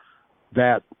AFL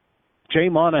that Jay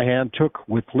Monahan took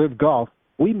with LIV Golf,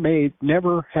 we may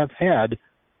never have had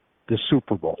the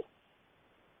Super Bowl.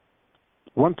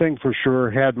 One thing for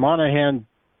sure, had Monahan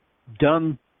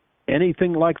done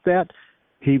anything like that,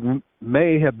 he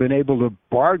may have been able to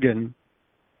bargain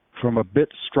from a bit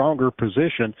stronger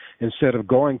position instead of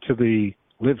going to the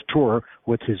LIV Tour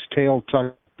with his tail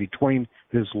tucked between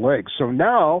his legs. So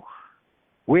now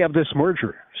we have this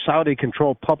merger.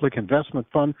 Saudi-controlled public investment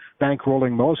fund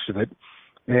bankrolling most of it.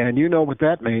 And you know what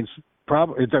that means.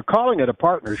 They're calling it a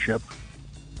partnership,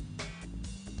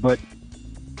 but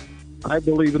I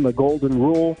believe in the golden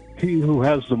rule. He who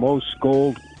has the most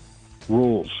gold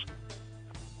rules.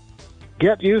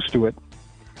 Get used to it.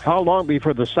 How long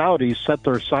before the Saudis set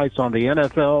their sights on the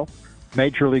NFL,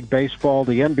 Major League Baseball,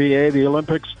 the NBA, the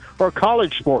Olympics, or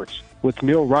college sports with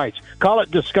nil rights? Call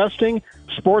it disgusting,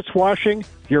 sports washing.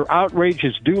 Your outrage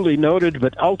is duly noted,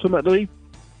 but ultimately,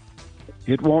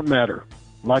 it won't matter.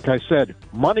 Like I said,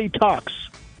 money talks,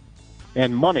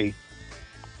 and money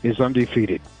is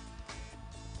undefeated.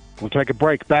 We'll take a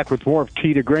break. Back with more of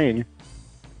Tee to Green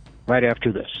right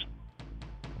after this.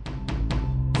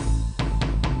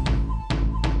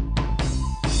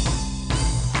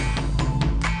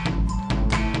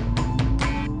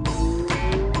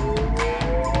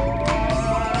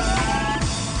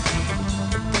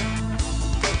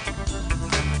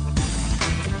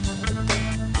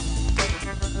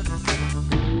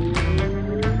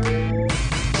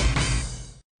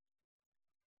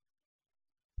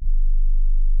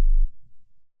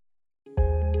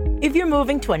 If you're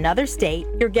moving to another state,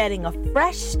 you're getting a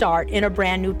fresh start in a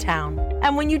brand new town.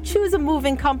 And when you choose a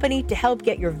moving company to help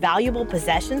get your valuable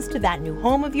possessions to that new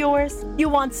home of yours, you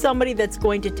want somebody that's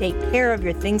going to take care of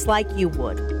your things like you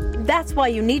would. That's why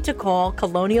you need to call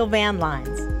Colonial Van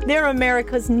Lines. They're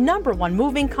America's #1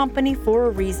 moving company for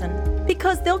a reason.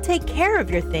 Because they'll take care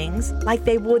of your things like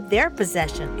they would their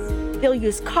possessions. They'll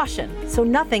use caution so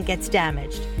nothing gets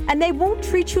damaged. And they won't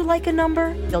treat you like a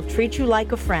number, they'll treat you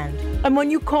like a friend. And when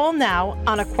you call now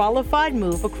on a qualified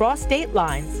move across state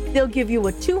lines, they'll give you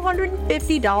a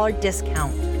 $250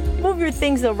 discount. Move your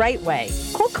things the right way.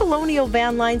 Call Colonial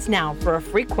Van Lines now for a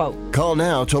free quote. Call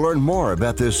now to learn more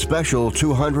about this special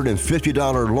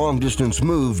 $250 long-distance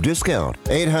move discount.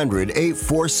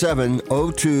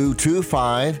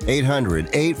 800-847-0225.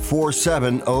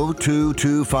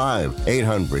 800-847-0225.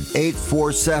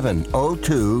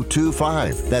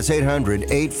 800-847-0225. That's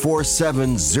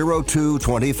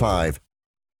 800-847-0225.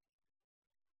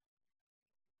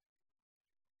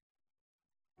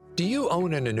 Do you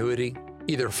own an annuity?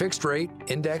 Either fixed rate,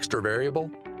 indexed, or variable?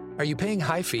 Are you paying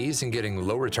high fees and getting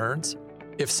low returns?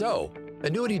 If so,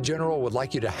 Annuity General would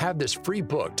like you to have this free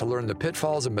book to learn the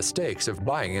pitfalls and mistakes of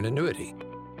buying an annuity.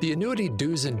 The Annuity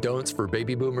Do's and Don'ts for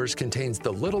Baby Boomers contains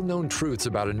the little-known truths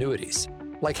about annuities,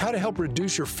 like how to help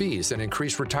reduce your fees and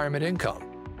increase retirement income.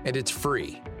 And it's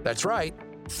free. That's right,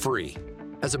 free.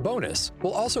 As a bonus,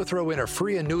 we'll also throw in a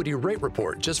free annuity rate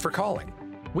report just for calling.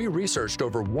 We researched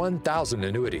over 1,000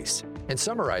 annuities and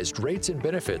summarized rates and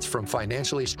benefits from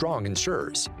financially strong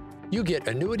insurers. You get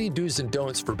Annuity Do's and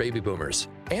Don'ts for Baby Boomers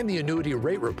and the Annuity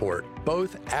Rate Report,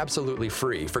 both absolutely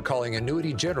free for calling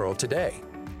Annuity General today.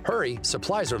 Hurry,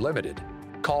 supplies are limited.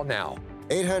 Call now.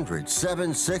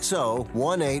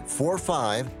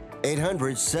 800-760-1845.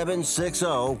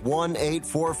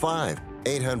 800-760-1845.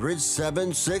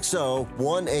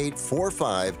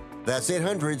 800-760-1845. That's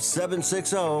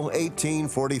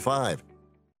 800-760-1845.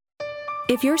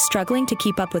 If you're struggling to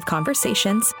keep up with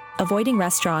conversations, avoiding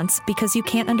restaurants because you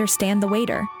can't understand the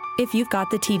waiter, if you've got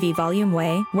the TV volume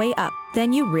way up,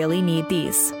 then you really need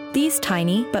these. These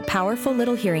tiny but powerful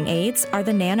little hearing aids are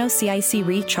the Nano CIC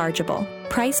Rechargeable,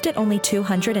 priced at only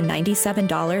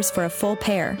 $297 for a full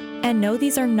pair. And no,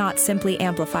 these are not simply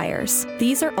amplifiers.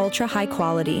 These are ultra high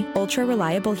quality, ultra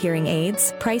reliable hearing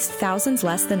aids, priced thousands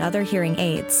less than other hearing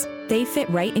aids. They fit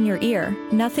right in your ear,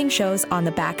 nothing shows on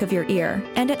the back of your ear,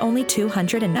 and at only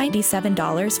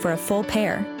 $297 for a full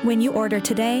pair. When you order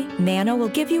today, Nano will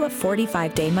give you a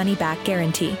 45-day money-back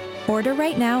guarantee. Order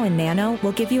right now and Nano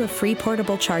will give you a free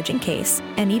portable charging case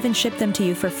and even ship them to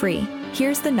you for free.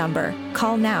 Here's the number.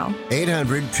 Call now.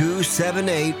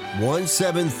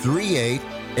 800-278-1738.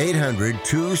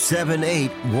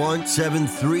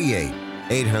 800-278-1738.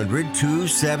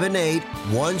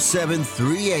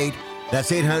 800-278-1738. That's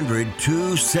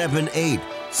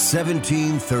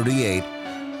 800-278-1738.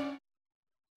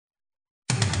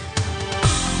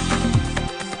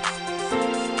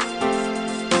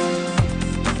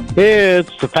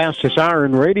 It's the fastest hour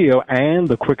in radio and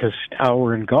the quickest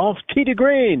hour in golf. Tee to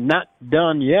Green, not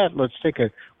done yet. Let's take a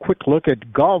quick look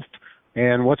at golf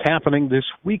and what's happening this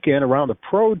weekend around the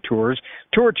Pro Tours.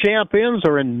 Tour champions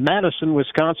are in Madison,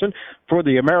 Wisconsin for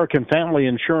the American Family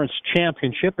Insurance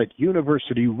Championship at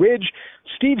University Ridge.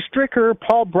 Steve Stricker,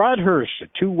 Paul Broadhurst, a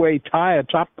two-way tie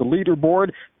atop the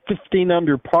leaderboard, 15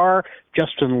 under par.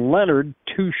 Justin Leonard,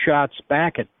 2 shots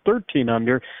back at 13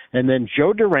 under. And then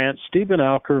Joe Durant, Stephen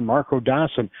Alker, Marco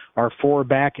Dawson are 4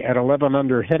 back at 11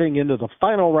 under, heading into the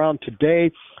final round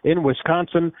today in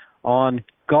Wisconsin on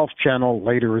Golf Channel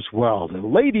later as well. The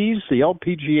ladies, the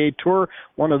LPGA Tour,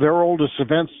 one of their oldest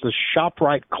events, the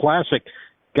ShopRite Classic,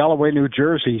 Galloway, New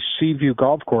Jersey, Seaview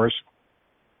Golf Course.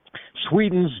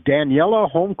 Sweden's Daniela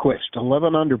Holmqvist,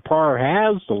 11 under par,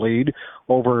 has the lead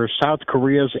over South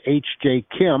Korea's H.J.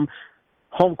 Kim.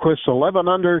 Holmqvist 11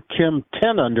 under, Kim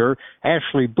 10 under.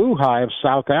 Ashley Buhai of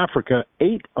South Africa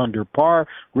 8 under par.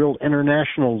 Real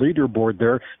international leaderboard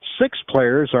there. 6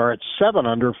 players are at 7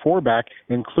 under, 4 back,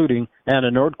 including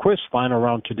Anna Nordquist. Final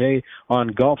round today on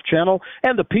Golf Channel.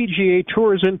 And the PGA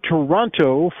Tour is in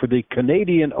Toronto for the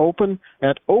Canadian Open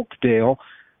at Oakdale.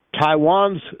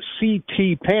 Taiwan's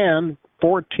C.T. Pan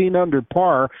 14 under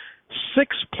par.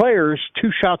 6 players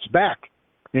 2 shots back,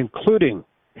 including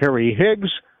Harry Higgs,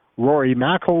 Rory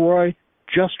McIlroy,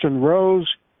 Justin Rose,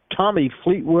 Tommy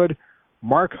Fleetwood,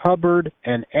 Mark Hubbard,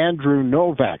 and Andrew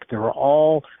Novak. They're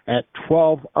all at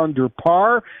 12 under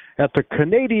par at the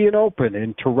Canadian Open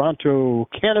in Toronto,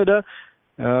 Canada.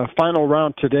 Final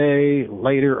round today,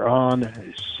 later on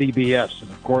CBS.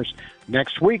 And, of course,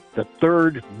 next week, the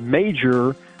third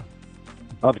major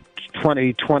of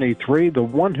 2023, the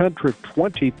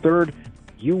 123rd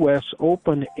U.S.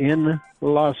 Open in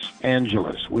Los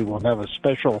Angeles. We will have a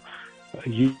special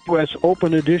U.S.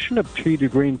 Open edition of Tee to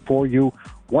Green for you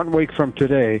 1 week from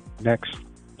today, next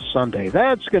Sunday.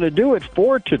 That's going to do it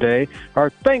for today. Our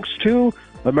thanks to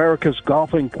America's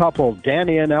golfing couple,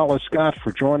 Danny and Alice Scott,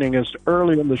 for joining us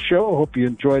early in the show. Hope you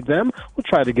enjoyed them. We'll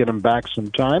try to get them back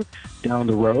sometime down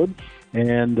the road.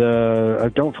 And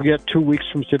don't forget, 2 weeks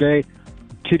from today,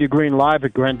 Tee to Green live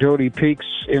at Grandote Peaks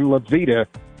in La Veta,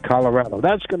 Colorado.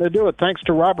 That's going to do it. Thanks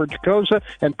to Robert Jacosa,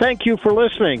 and thank you for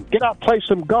listening. Get out, play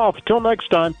some golf. Till next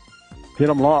time, hit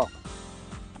them long,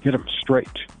 hit them straight.